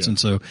 2 parts, and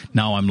so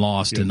now I'm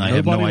lost and I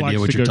have no idea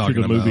what you're talking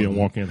about. The movie and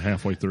walk in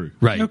halfway through.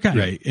 Right. Okay.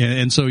 Right.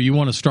 And so you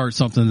want to start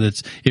something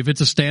that's, if it's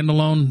a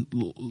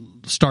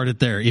standalone, start it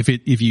there.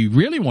 If you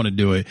really want to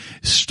do it,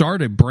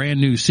 start a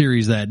brand new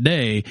series that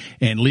day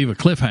and leave a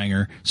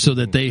cliffhanger so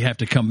that they have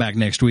to come back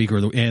next week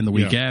and the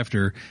week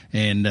after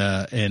and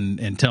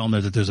tell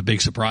them that there's a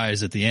big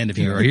surprise at the end. If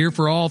you are here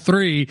for all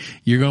 3,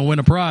 you're going to win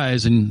a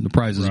prize, and the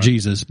prize is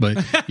Jesus. But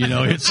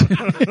it's.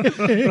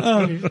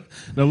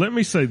 Now let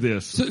me say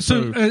this.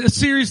 So a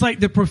series like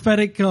the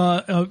prophetic,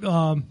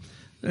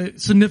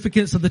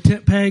 significance of the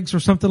tent pegs or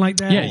something like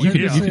that. Yeah, you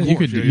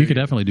could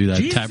definitely do that.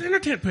 Jesus in a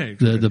tent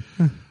peg.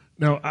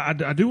 Now,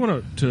 I do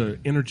want to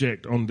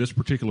interject on this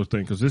particular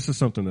thing, because this is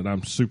something that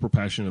I'm super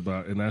passionate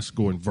about, and that's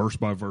going verse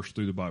by verse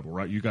through the Bible,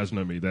 right? You guys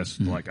know me. That's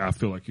like, I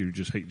feel like you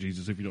just hate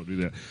Jesus if you don't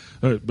do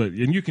that.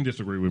 And you can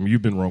disagree with me.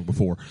 You've been wrong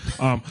before.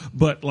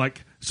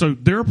 So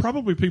there are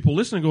probably people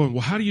listening going,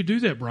 well, how do you do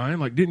that, Brian?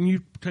 Like, didn't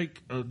you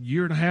take a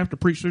year and a half to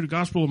preach through the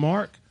Gospel of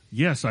Mark?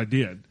 Yes, I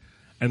did.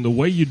 And the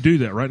way you do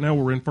that, right now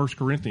we're in 1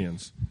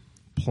 Corinthians,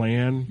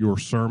 plan your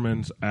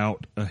sermons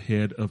out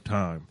ahead of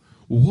time.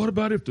 Well, what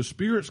about if the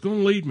Spirit's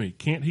going to lead me?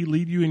 Can't He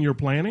lead you in your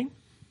planning?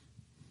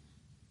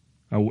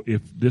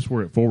 If this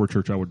were at Forward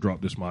Church, I would drop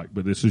this mic,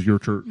 but this is your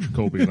church,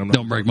 Colby. And I'm not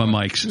Don't break my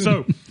mics.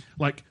 So,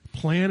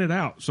 plan it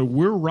out. So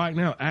we're right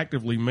now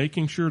actively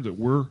making sure that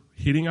we're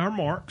hitting our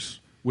marks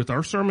with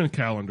our sermon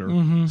calendar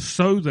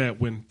so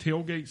that when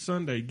Tailgate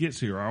Sunday gets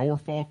here, our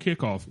fall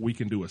kickoff, we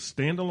can do a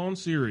standalone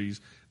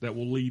series that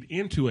will lead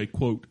into a,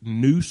 quote,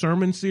 new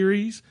sermon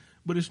series.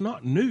 But it's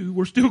not new.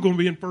 We're still going to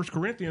be in 1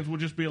 Corinthians. We'll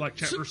just be like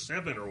chapter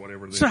 7 or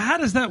whatever. So how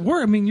does that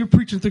work? I mean, you're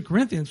preaching through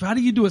Corinthians. How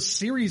do you do a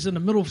series in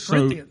the middle of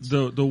Corinthians?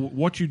 So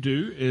what you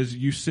do is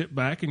you sit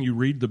back and you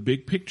read the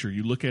big picture.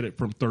 You look at it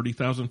from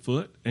 30,000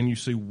 foot and you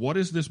see, what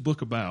is this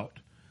book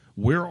about?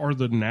 Where are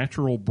the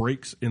natural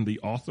breaks in the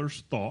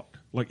author's thought?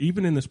 Like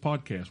even in this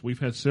podcast, we've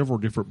had several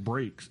different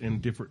breaks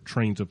in different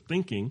trains of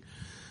thinking.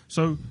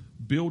 So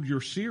build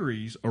your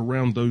series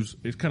around those.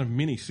 It's kind of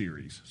mini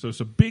series. So it's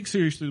a big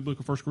series through the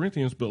book of 1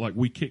 Corinthians, but like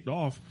we kicked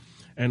off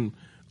and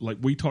like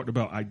we talked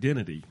about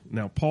identity.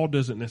 Now, Paul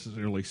doesn't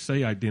necessarily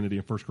say identity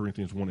in 1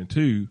 Corinthians 1 and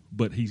 2,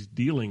 but he's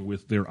dealing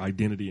with their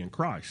identity in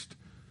Christ.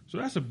 So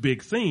that's a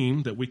big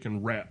theme that we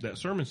can wrap that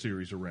sermon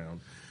series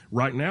around.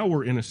 Right now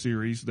we're in a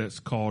series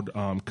that's called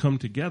Come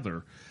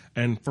Together.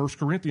 And 1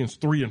 Corinthians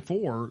 3 and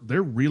 4,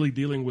 they're really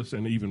dealing with,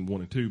 and even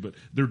 1 and 2, but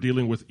they're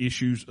dealing with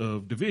issues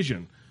of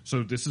division.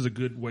 So this is a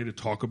good way to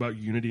talk about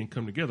unity and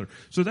come together.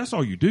 So that's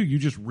all you do. You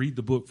just read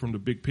the book from the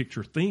big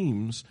picture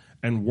themes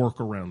and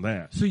work around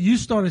that. So you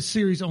start a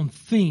series on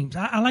themes.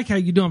 I like how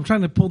you do. I'm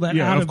trying to pull that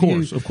out of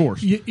you. Of course.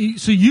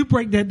 So you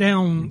break that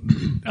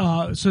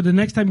down. So the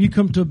next time you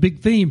come to a big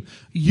theme,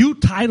 you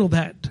title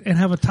that and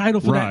have a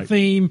title for that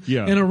theme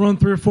and a run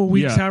 3 or 4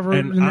 weeks, however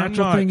the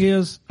natural thing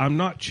is. I'm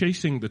not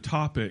chasing the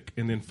topic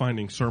and then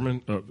finding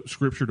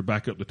scripture to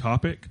back up the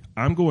topic.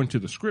 I'm going to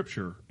the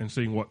scripture and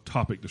seeing what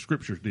topic the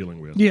scripture is dealing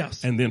with.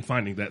 Yes. And then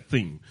finding that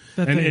theme.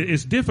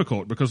 It's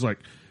difficult because, like,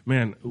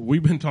 man,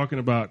 we've been talking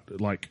about,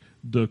 like,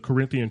 the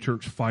Corinthian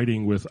church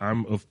fighting with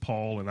I'm of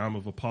Paul and I'm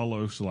of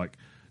Apollos. Like,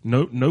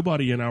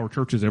 nobody in our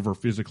church has ever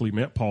physically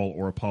met Paul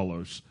or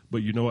Apollos.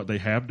 But you know what they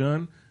have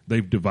done?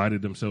 They've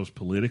divided themselves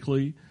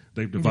politically.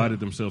 They've divided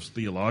themselves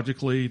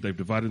theologically. They've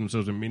divided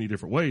themselves in many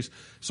different ways.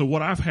 So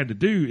what I've had to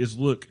do is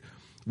look,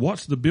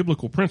 what's the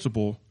biblical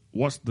principle?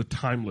 What's the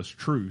timeless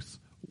truth?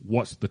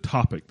 What's the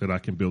topic that I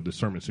can build this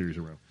sermon series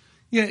around?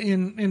 Yeah,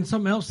 and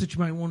something else that you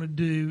might want to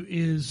do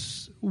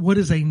is what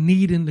is a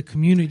need in the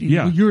community?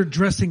 Yeah. Well, you're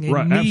addressing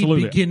a need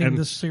absolutely. beginning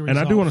this series. And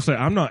I do want to say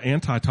I'm not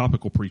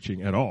anti-topical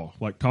preaching at all.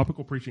 Like,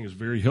 topical preaching is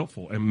very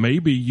helpful. And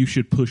maybe you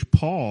should push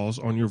pause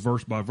on your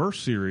verse-by-verse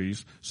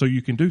series so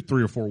you can do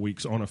 3 or 4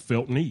 weeks on a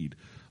felt need.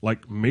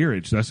 Like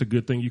marriage, that's a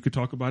good thing you could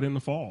talk about in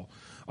the fall.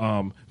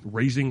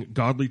 Raising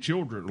godly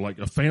children, like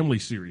a family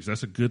series,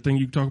 that's a good thing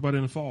you could talk about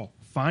in the fall.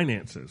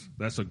 Finances,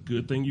 that's a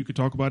good thing you could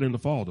talk about in the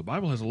fall. The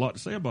Bible has a lot to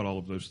say about all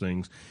of those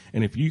things.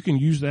 And if you can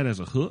use that as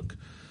a hook,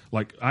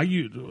 like I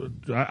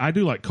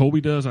do like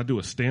Colby does, I do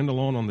a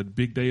standalone on the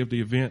big day of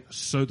the event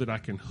so that I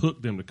can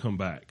hook them to come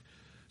back.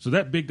 So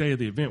that big day of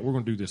the event, we're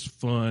going to do this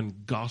fun,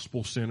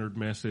 gospel-centered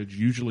message,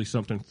 usually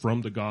something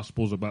from the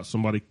Gospels about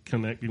somebody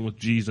connecting with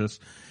Jesus.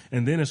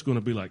 And then it's going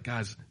to be like,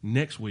 guys,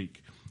 next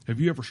week, have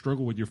you ever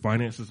struggled with your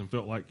finances and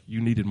felt like you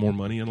needed more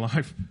money in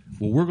life?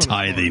 Well, we're going to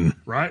tithing,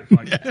 right?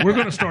 Like, we're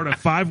going to start a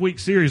 5-week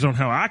series on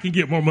how I can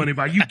get more money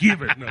by you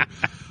giving. No.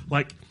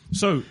 Like,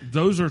 So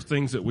those are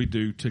things that we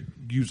do to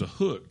use a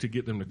hook to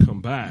get them to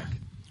come back.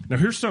 Now,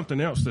 here's something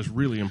else that's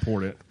really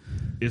important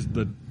is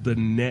the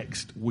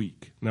next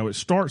week. Now, it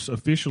starts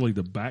officially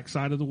the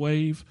backside of the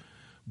wave,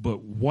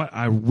 but what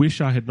I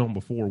wish I had known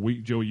before,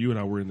 Joey, you and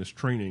I were in this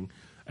training,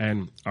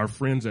 and our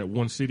friends at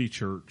One City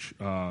Church,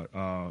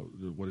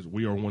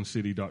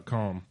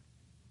 weareonecity.com,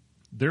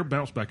 their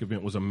bounce back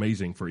event was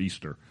amazing for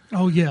Easter.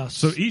 Oh, yes.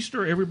 So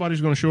Easter,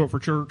 everybody's going to show up for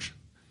church.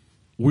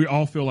 We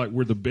all feel like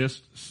we're the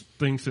best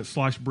thing since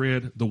sliced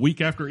bread. The week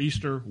after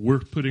Easter, we're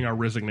putting our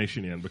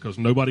resignation in because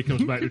nobody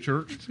comes back to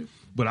church.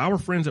 But our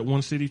friends at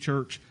One City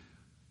Church,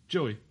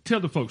 Joey,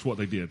 tell the folks what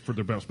they did for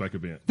their bounce back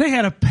event. They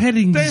had a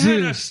petting They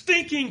zoo. had a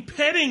stinking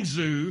petting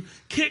zoo,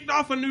 kicked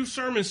off a new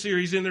sermon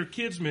series in their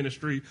kids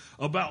ministry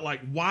about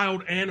like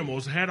wild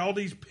animals, had all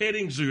these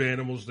petting zoo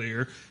animals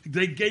there.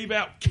 They gave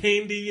out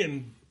candy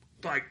and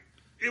like,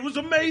 it was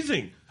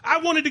amazing. I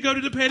wanted to go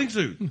to the petting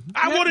zoo.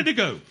 I wanted to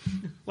go.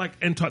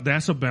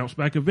 That's a bounce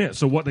back event.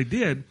 So what they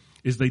did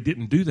is they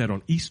didn't do that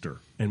on Easter.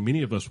 And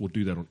many of us will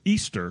do that on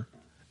Easter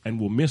and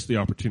will miss the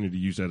opportunity to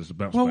use that as a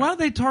bounce back. Well, why do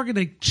they target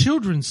a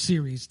children's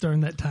series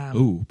during that time?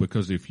 Ooh,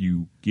 because if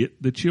you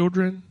get the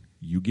children,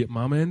 you get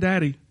mama and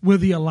daddy.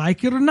 Whether you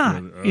like it or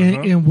not.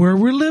 And where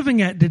we're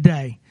living at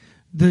today,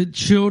 the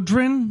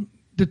children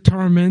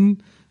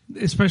determine,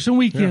 especially on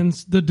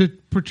weekends, the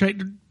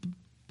direction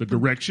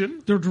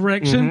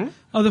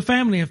of the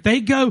family. If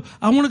they go,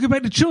 I want to go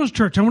back to children's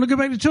church.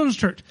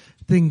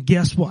 Then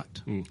guess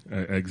what?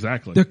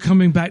 Exactly. They're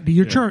coming back to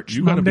your church.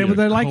 Mom and dad, whether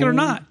they like it or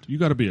not. You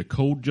got to be a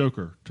cold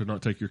joker to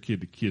not take your kid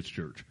to kids'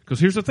 church.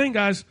 Because here's the thing,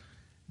 guys.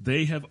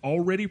 They have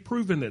already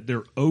proven that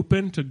they're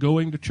open to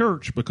going to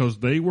church because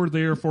they were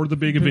there for the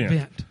big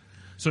event.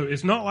 So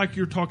it's not like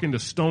you're talking to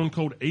stone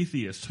cold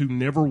atheists who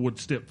never would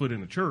step foot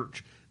in a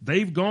church.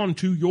 They've gone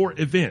to your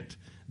event.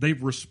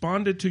 They've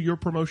responded to your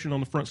promotion on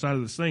the front side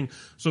of this thing.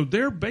 So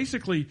they're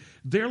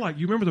like,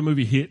 you remember the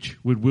movie Hitch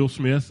with Will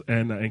Smith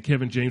and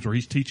Kevin James, where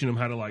he's teaching them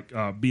how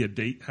to be a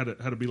date, how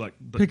to be like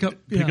pick up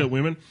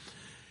women.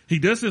 He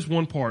does this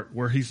one part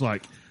where he's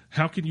like,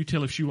 how can you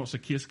tell if she wants a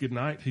kiss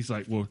goodnight? He's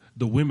like, well,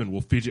 the women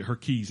will fidget her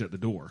keys at the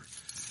door.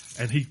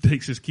 And he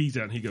takes his keys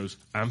out and he goes,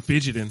 I'm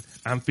fidgeting.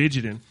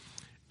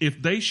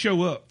 If they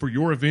show up for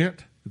your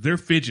event, they're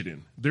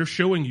fidgeting. They're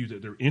showing you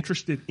that they're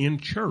interested in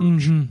church.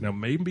 Mm-hmm. Now,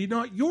 maybe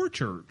not your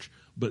church,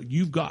 but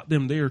you've got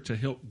them there to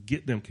help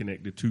get them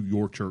connected to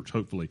your church,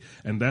 hopefully.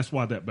 And that's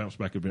why that bounce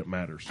back event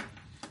matters.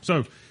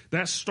 So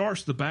that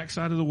starts the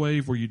backside of the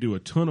wave where you do a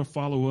ton of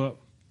follow-up.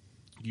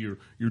 You're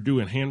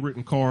doing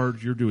handwritten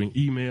cards. You're doing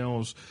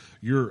emails.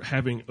 You're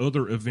having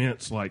other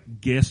events like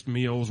guest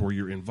meals where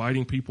you're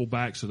inviting people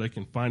back so they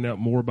can find out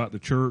more about the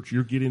church.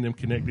 You're getting them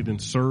connected in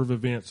serve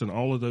events and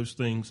all of those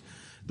things.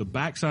 The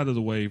backside of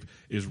the wave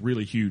is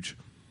really huge.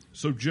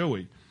 So,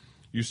 Joey,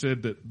 you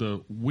said that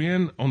the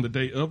win on the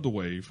day of the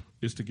wave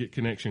is to get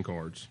connection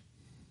cards.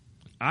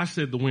 I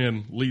said the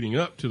win leading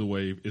up to the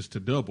wave is to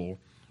double.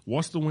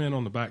 What's the win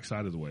on the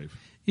backside of the wave?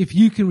 If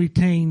you can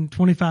retain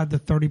 25 to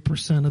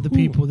 30% of the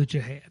people that you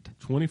had.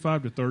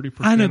 25 to 30%.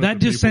 I know, that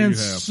just sounds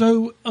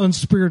so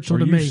unspiritual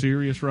to me. Are you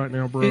serious right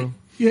now, bro?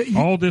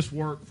 All this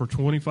work for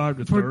 25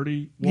 to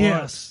 30? What?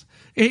 Yes.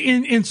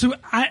 And so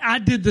I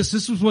did this.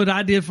 This was what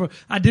I did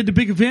I did the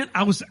big event.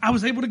 I was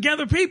able to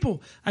gather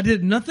people. I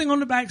did nothing on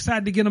the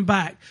backside to get them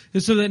back.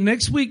 And so that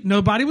next week,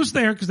 nobody was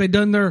there because they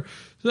did their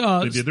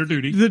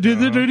duty. They did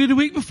their duty the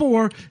week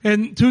before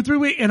and 2 or 3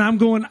 weeks. And I'm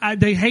going,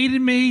 they hated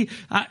me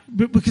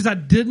because I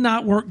did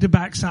not work the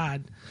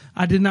backside.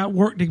 I did not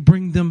work to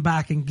bring them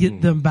back and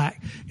get them back.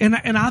 And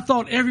I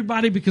thought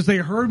everybody, because they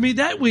heard me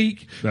that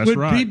week,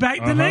 would be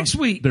back the next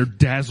week. They're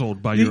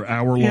dazzled by your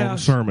hour-long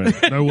sermon.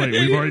 No, wait,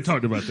 we've already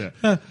talked about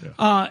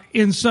that.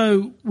 And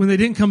so when they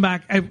didn't come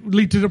back, it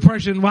lead to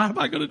depression. Why am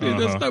I going to do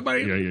this?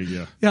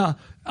 Nobody. Yeah.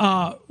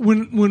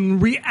 When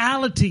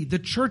reality, the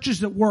churches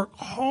that work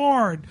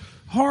hard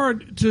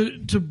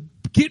to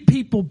get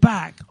people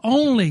back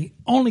only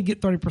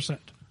get 30%.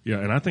 Yeah,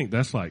 and I think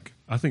that's like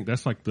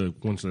the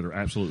ones that are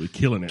absolutely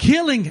killing it.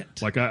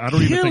 Like I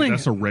don't even think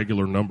that's a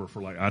regular number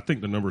for I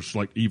think the number's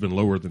like even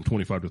lower than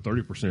 25 to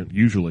 30%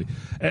 usually.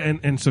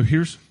 And so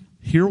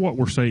hear what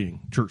we're saying,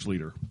 church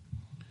leader.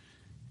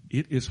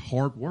 It is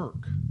hard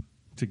work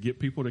to get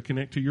people to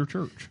connect to your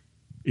church.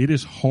 It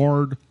is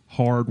hard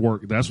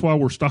work. That's why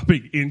we're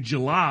stopping in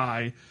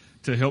July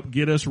to help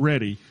get us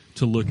ready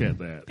to look at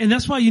that. And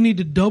that's why you need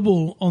to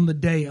double on the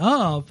day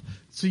of,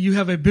 so you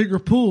have a bigger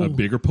pool.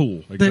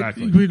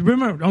 Exactly.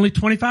 Remember, only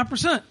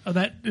 25% of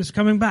that is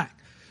coming back.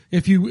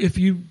 If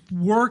you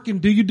work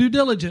and do your due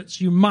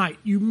diligence, you might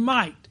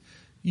retain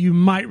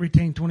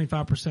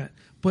 25%.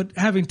 But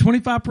having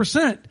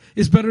 25%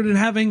 is better than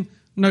having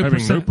no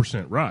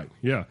percent. Right?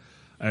 Yeah.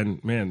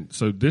 And man,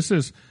 so this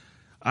is,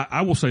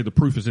 I will say the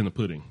proof is in the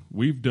pudding.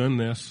 We've done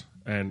this,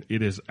 and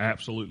it has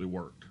absolutely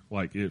worked.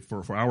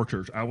 For our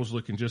church, I was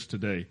looking just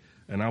today,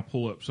 and I'll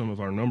pull up some of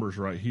our numbers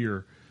right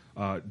here,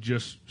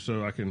 just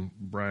so I can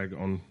brag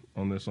on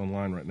this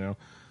online right now.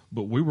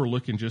 But we were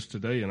looking just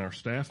today in our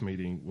staff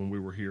meeting when we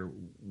were here.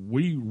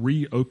 We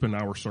reopened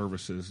our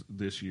services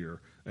this year,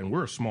 and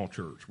we're a small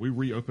church. We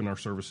reopened our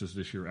services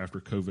this year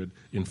after COVID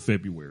in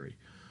February.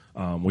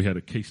 We had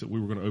a case that we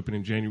were going to open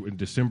in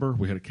December.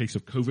 We had a case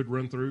of COVID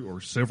run through,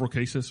 or several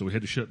cases, so we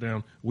had to shut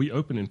down. We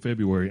opened in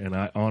February, and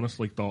I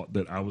honestly thought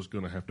that I was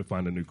going to have to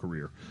find a new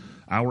career.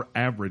 Our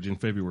average in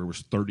February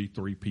was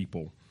 33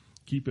 people.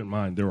 Keep in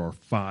mind, there are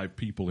 5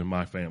 people in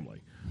my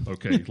family.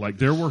 Okay, like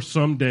there were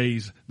some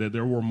days that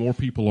there were more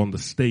people on the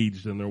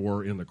stage than there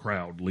were in the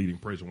crowd leading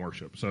praise and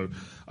worship. So,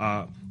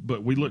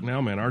 but we look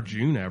now, man, our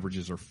June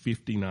averages are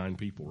 59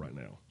 people right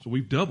now. So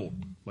we've doubled.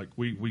 Like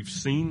we've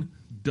seen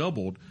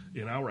doubled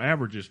in our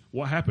averages.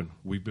 What happened?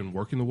 We've been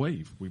working the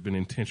wave. We've been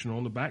intentional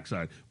on the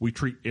backside. We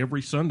treat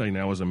every Sunday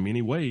now as a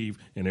mini wave,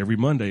 and every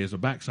Monday as a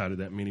backside of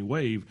that mini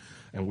wave,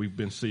 and we've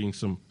been seeing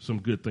some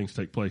good things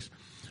take place.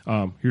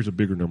 Here's a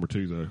bigger number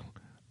too, though.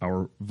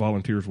 Our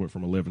volunteers went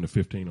from 11 to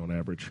 15 on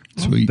average.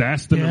 Sweet.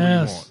 That's the number you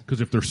want. Because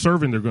if they're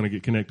serving, they're going to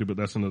get connected, but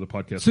that's another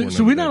podcast.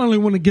 So we not only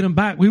want to get them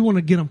back, we want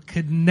to get them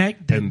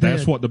connected. And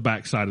that's what the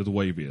backside of the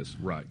wave is,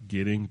 right?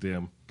 Getting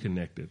them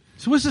connected.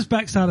 So what's this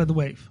backside of the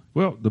wave?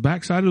 Well, the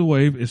backside of the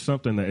wave is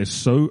something that is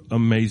so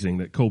amazing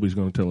that Colby's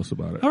going to tell us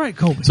about it. All right,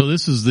 Colby. So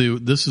this is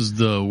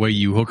the way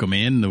you hook them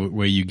in, the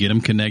way you get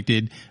them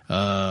connected.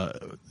 I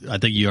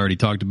think you already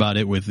talked about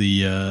it with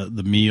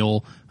the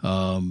meal,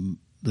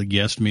 the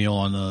guest meal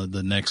on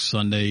the next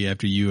Sunday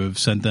after you have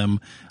sent them.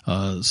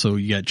 So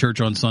you got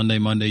church on Sunday,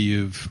 Monday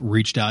you've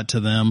reached out to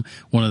them.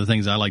 One of the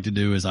things I like to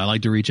do is I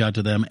like to reach out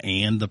to them,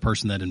 and the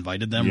person that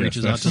invited them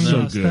reaches out to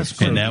them. So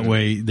good. And that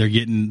way they're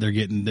getting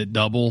the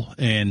double.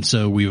 And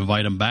so we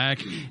invite them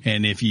back.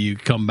 And if you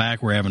come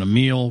back, we're having a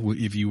meal.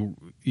 If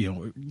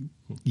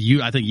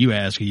I think you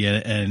ask, you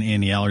had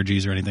any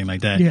allergies or anything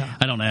like that. Yeah.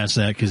 I don't ask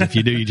that, because if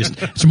you do,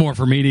 it's more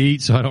for me to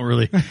eat. So I don't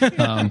really,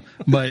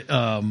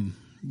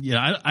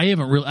 I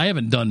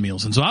haven't done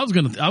meals. And so I was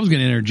going to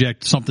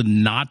interject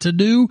something not to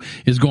do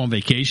is go on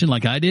vacation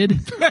like I did.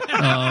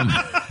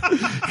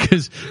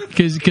 Cause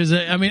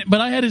I mean, but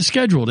I had it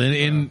scheduled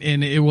and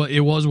it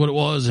was what it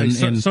was.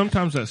 And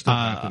sometimes that stuff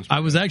happens.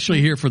 I was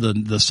actually here for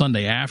the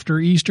Sunday after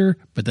Easter,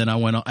 but then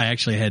I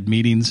actually had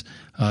meetings,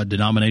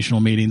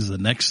 denominational meetings the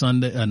next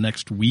Sunday,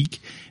 next week.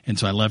 And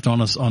so I left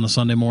on a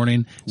Sunday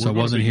morning. So I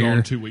wasn't here.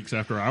 Gone 2 weeks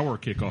after our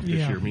kickoff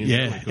this year. Me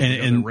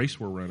and the race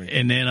we're running.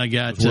 And then I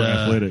got,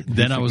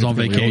 then I was on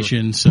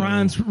vacation. So.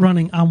 Brian's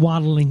running, I'm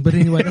waddling, but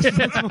anyway.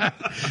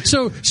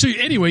 So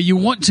anyway, you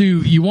want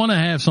to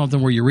have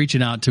something where you're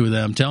reaching out to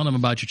them, telling them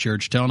about your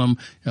church, telling them,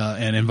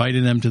 and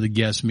inviting them to the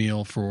guest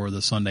meal for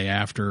the Sunday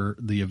after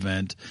the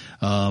event.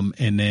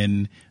 And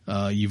then,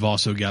 you've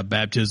also got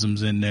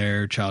baptisms in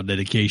there, child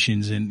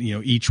dedications, and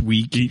each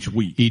week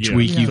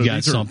you've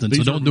got something.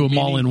 So don't do them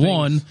all in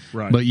one,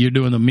 right. But you're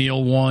doing the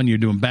meal one, you're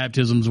doing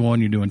baptisms one,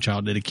 you're doing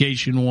child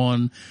dedication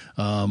one.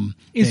 So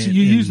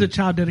you use the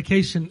child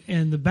dedication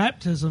and the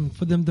baptism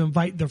for them to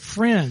invite their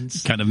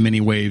friends. Kind of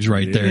mini waves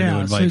right there to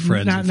invite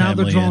friends and family. Now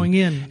they're drawing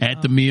in.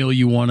 At the meal,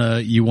 you want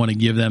to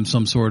give them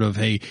some sort of,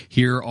 hey,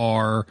 here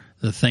are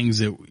the things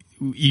that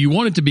you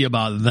want it to be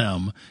about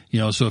them,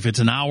 so if it's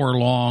an hour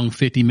long,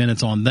 50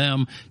 minutes on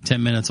them,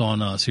 10 minutes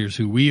on us, here's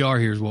who we are,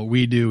 here's what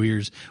we do,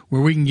 here's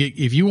where we can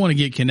if you want to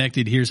get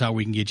connected, here's how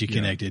we can get you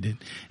connected.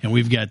 And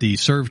we've got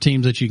these serve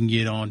teams that you can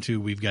get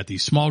onto. We've got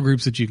these small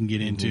groups that you can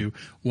get into.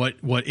 What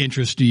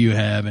interests do you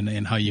have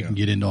and how you can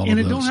get into all of those.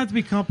 And it don't have to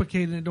be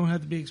complicated. It don't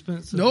have to be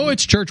expensive. No,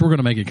 it's church. We're going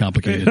to make it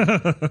complicated.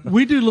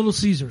 We do Little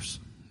Caesars.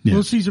 Yeah.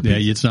 Little Caesar pizza.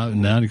 Yeah, it's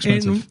not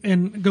expensive.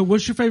 And go,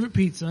 what's your favorite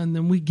pizza? And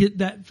then we get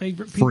that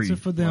favorite pizza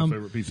for them. My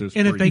favorite pizza is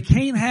and free. If they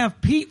can't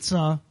have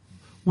pizza,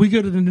 we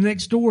go to the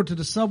next door to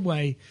the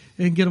Subway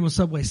and get them a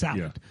Subway salad.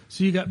 Yeah.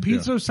 So you got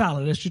pizza or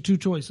salad. That's your 2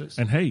 choices.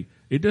 And hey,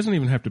 it doesn't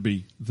even have to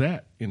be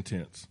that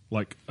intense.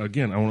 Like,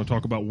 again, I want to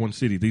talk about One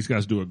City. These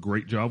guys do a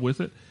great job with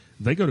it.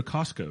 They go to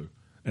Costco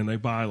and they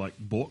buy like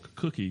bulk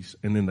cookies,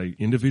 and then they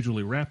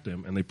individually wrap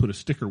them and they put a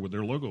sticker with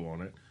their logo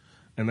on it.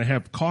 And they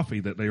have coffee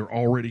that they are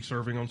already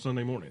serving on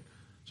Sunday morning.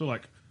 So,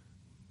 like,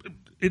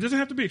 it doesn't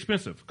have to be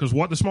expensive, because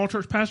what the small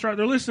church pastor out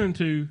there listening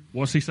to,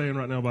 what's he saying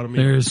right now about a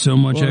meal? There's so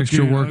much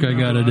extra work I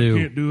got to do. I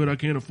can't do it. I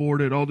can't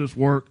afford it. All this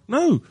work.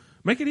 No,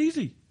 make it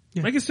easy.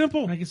 Yeah. Make it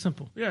simple. Make it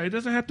simple. Yeah, it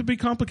doesn't have to be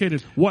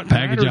What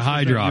Package of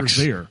matters Hydrox. is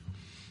that you're there.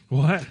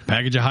 What?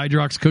 Package of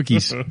Hydrox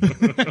cookies.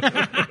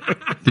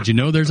 Did you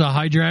know there's a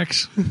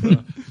Hydrax?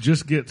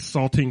 Just get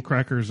saltine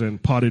crackers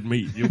and potted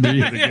meat. You'll be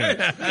good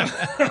again.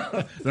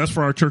 That's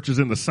for our churches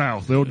in the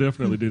South. They'll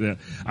definitely do that.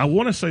 I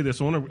want to say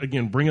this. I want to,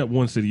 again, bring up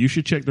One City. You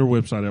should check their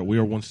website out,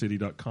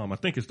 weareonecity.com. I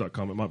think it's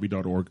 .com. It might be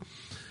 .org.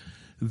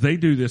 They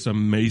do this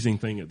amazing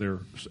thing at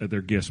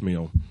their guest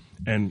meal.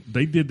 And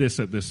they did this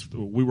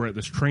we were at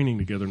this training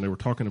together, and they were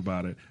talking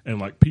about it.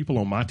 And like, people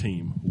on my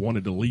team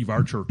wanted to leave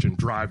our church and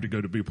drive to go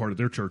to be part of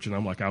their church. And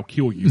I'm like, I'll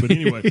kill you. But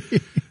anyway,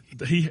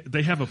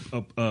 they have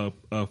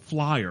a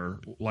flyer,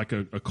 like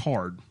a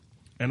card.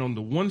 And on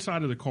the one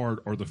side of the card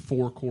are the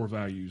 4 core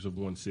values of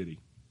One City.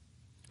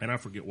 And I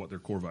forget what their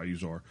core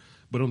values are.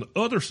 But on the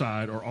other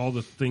side are all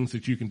the things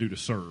that you can do to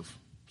serve.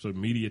 So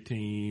media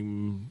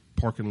team,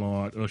 parking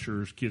lot,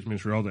 ushers, kids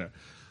ministry, all that.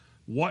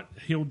 What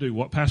he'll do,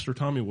 what Pastor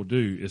Tommy will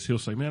do is he'll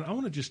say, man, I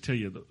want to just tell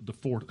you the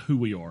four, who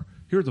we are.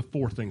 Here are the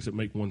four things that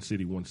make one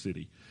city one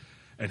city.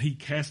 And he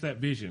casts that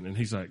vision, and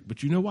he's like,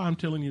 but you know why I'm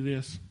telling you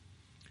this?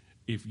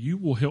 If you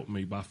will help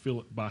me by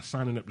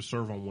signing up to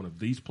serve on one of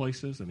these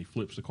places, and he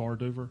flips the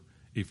card over,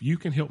 if you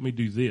can help me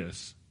do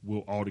this, we'll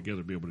all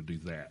together be able to do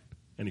that.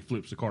 And he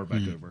flips the card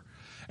back over.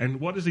 And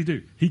what does he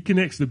do? He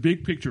connects the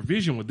big picture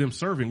vision with them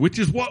serving, which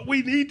is what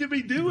we need to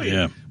be doing.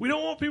 Yeah. We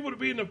don't want people to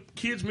be in the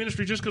kids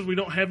ministry just because we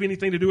don't have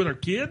anything to do with our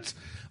kids.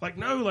 Like,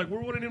 no, like we're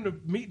wanting them to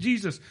meet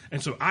Jesus.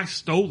 And so I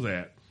stole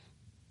that.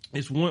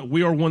 It's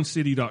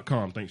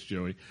weareonecity.com. Thanks,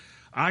 Joey.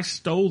 I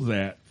stole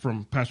that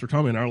from Pastor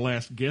Tommy in our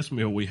last guest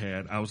meal we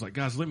had. I was like,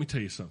 guys, let me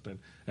tell you something.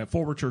 At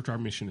Forward Church, our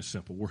mission is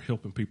simple. We're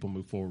helping people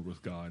move forward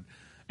with God.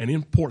 And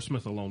in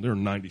Portsmouth alone, there are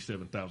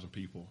 97,000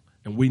 people.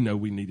 And we know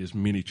we need as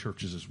many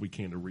churches as we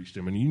can to reach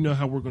them. And you know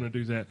how we're going to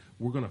do that?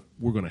 We're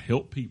going to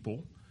help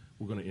people.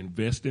 We're going to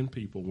invest in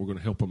people. We're going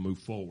to help them move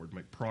forward,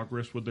 make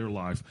progress with their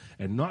life,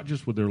 and not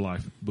just with their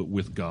life, but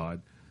with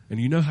God. And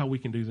you know how we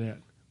can do that?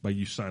 By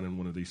you signing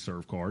one of these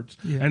serve cards.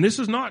 Yeah. And this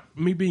is not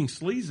me being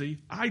sleazy.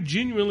 I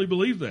genuinely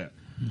believe that.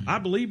 I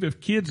believe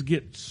if kids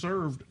get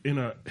served in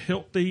a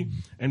healthy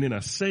and in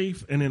a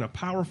safe and in a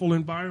powerful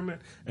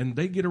environment and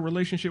they get a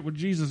relationship with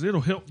Jesus,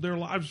 it'll help their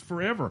lives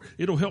forever.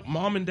 It'll help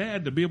mom and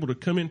dad to be able to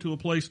come into a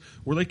place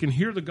where they can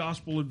hear the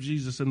gospel of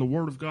Jesus and the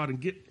word of God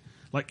and get,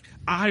 like,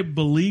 I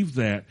believe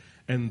that.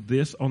 And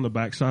this on the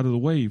backside of the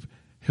wave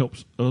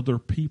helps other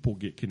people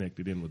get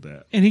connected in with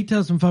that. And he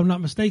tells them, if I'm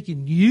not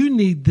mistaken, you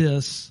need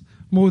this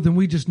more than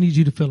we just need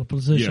you to fill a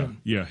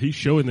position. Yeah, he's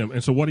showing them.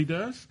 And so what he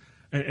does,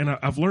 and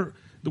I've learned,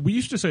 we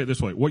used to say it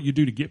this way, what you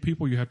do to get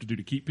people, you have to do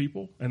to keep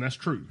people, and that's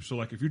true. So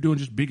like if you're doing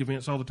just big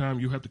events all the time,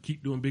 you have to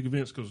keep doing big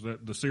events because the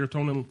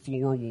serotonin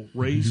floor will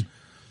raise,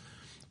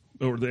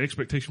 or the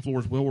expectation floor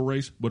as well will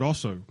raise, but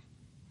also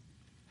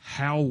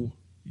how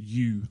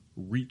you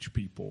reach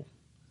people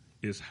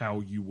is how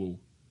you will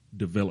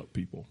develop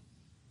people.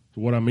 So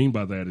what I mean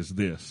by that is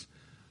this.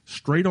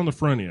 Straight on the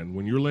front end,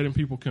 when you're letting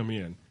people come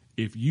in,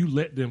 if you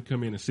let them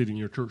come in and sit in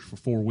your church for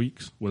 4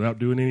 weeks without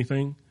doing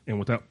anything and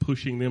without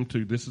pushing them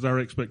to, this is our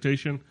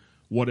expectation,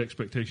 what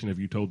expectation have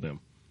you told them?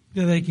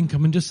 Yeah, they can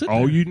come and just sit All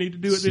there. you need to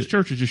do at this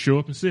church is just show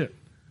up and sit.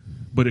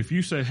 But if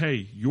you say,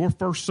 hey, your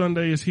first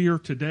Sunday is here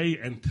today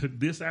and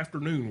this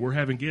afternoon we're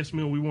having guest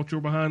meal, we want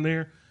your behind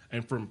there,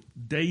 and from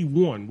day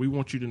one we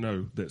want you to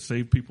know that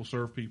save people,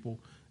 serve people,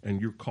 and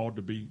you're called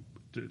to be,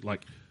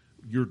 like,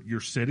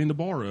 you're setting the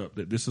bar up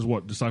that this is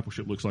what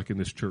discipleship looks like in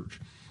this church.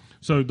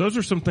 So those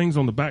are some things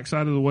on the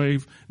backside of the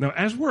wave. Now,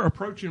 as we're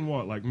approaching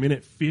like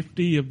minute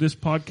 50 of this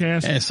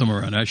podcast, somewhere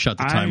around. I shut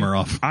the timer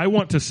off. I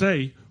want to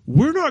say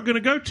we're not going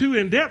to go too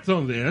in depth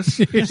on this.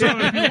 So if you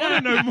want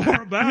to know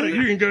more about it,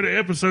 you can go to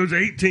episodes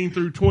 18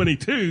 through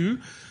 22.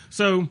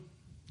 So,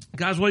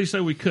 guys, what do you say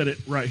we cut it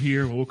right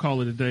here? We'll call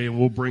it a day, and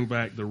we'll bring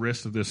back the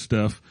rest of this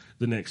stuff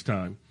the next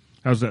time.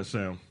 How's that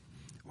sound?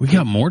 We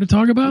got more to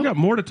talk about? We got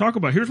more to talk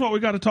about. Here's what we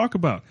got to talk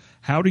about.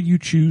 How do you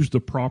choose the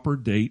proper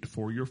date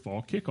for your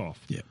fall kickoff?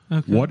 Yeah.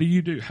 Okay. What do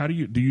you do? How do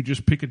you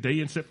just pick a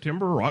day in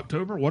September or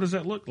October? What does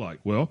that look like?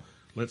 Well,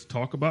 let's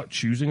talk about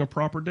choosing a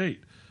proper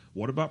date.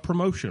 What about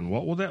promotion?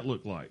 What will that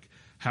look like?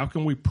 How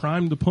can we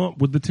prime the pump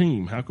with the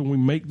team? How can we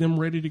make them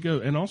ready to go?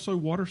 And also,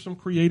 what are some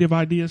creative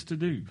ideas to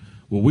do?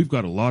 Well, we've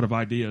got a lot of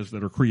ideas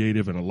that are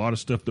creative and a lot of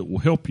stuff that will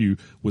help you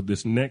with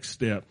this next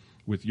step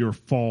with your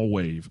fall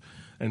wave.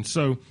 And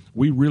so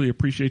we really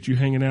appreciate you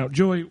hanging out.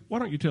 Joey, why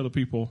don't you tell the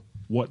people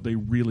what they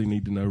really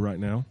need to know right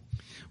now?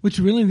 What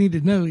you really need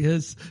to know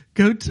is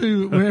go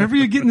to wherever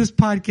you're getting this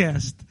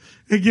podcast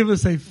and give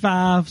us a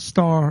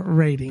 5-star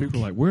rating. People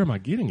are like, where am I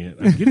getting it?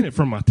 I'm getting it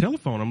from my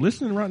telephone. I'm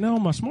listening right now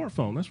on my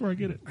smartphone. That's where I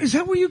get it. Is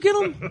that where you get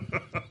them?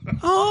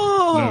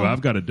 Oh. No,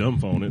 I've got a dumb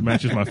phone. It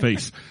matches my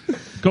face.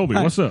 Colby,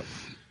 what's up?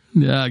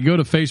 Go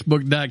to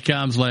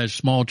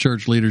facebook.com/small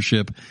church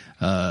leadership.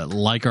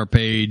 Like our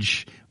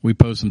page. We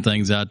post some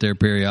things out there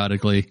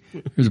periodically.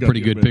 There's a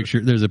pretty good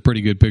picture. There's a pretty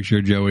good picture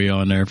of Joey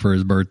on there for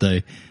his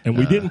birthday. And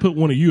we didn't put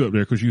one of you up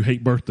there because you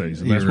hate birthdays,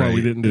 and that's why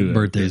we didn't do that.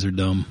 Birthdays are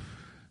dumb.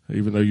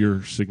 Even though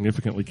you're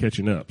significantly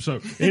catching up.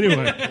 So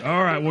anyway,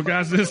 all right. Well,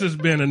 guys, this has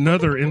been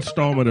another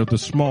installment of the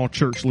Small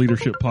Church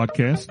Leadership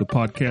Podcast, the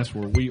podcast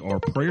where we are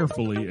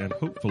prayerfully and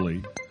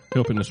hopefully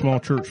helping the small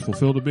church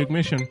fulfill the big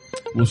mission.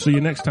 We'll see you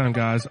next time,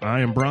 guys.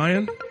 I am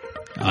Brian.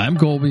 I'm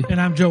Colby.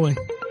 And I'm Joey.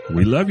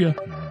 We love you.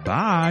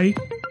 Bye.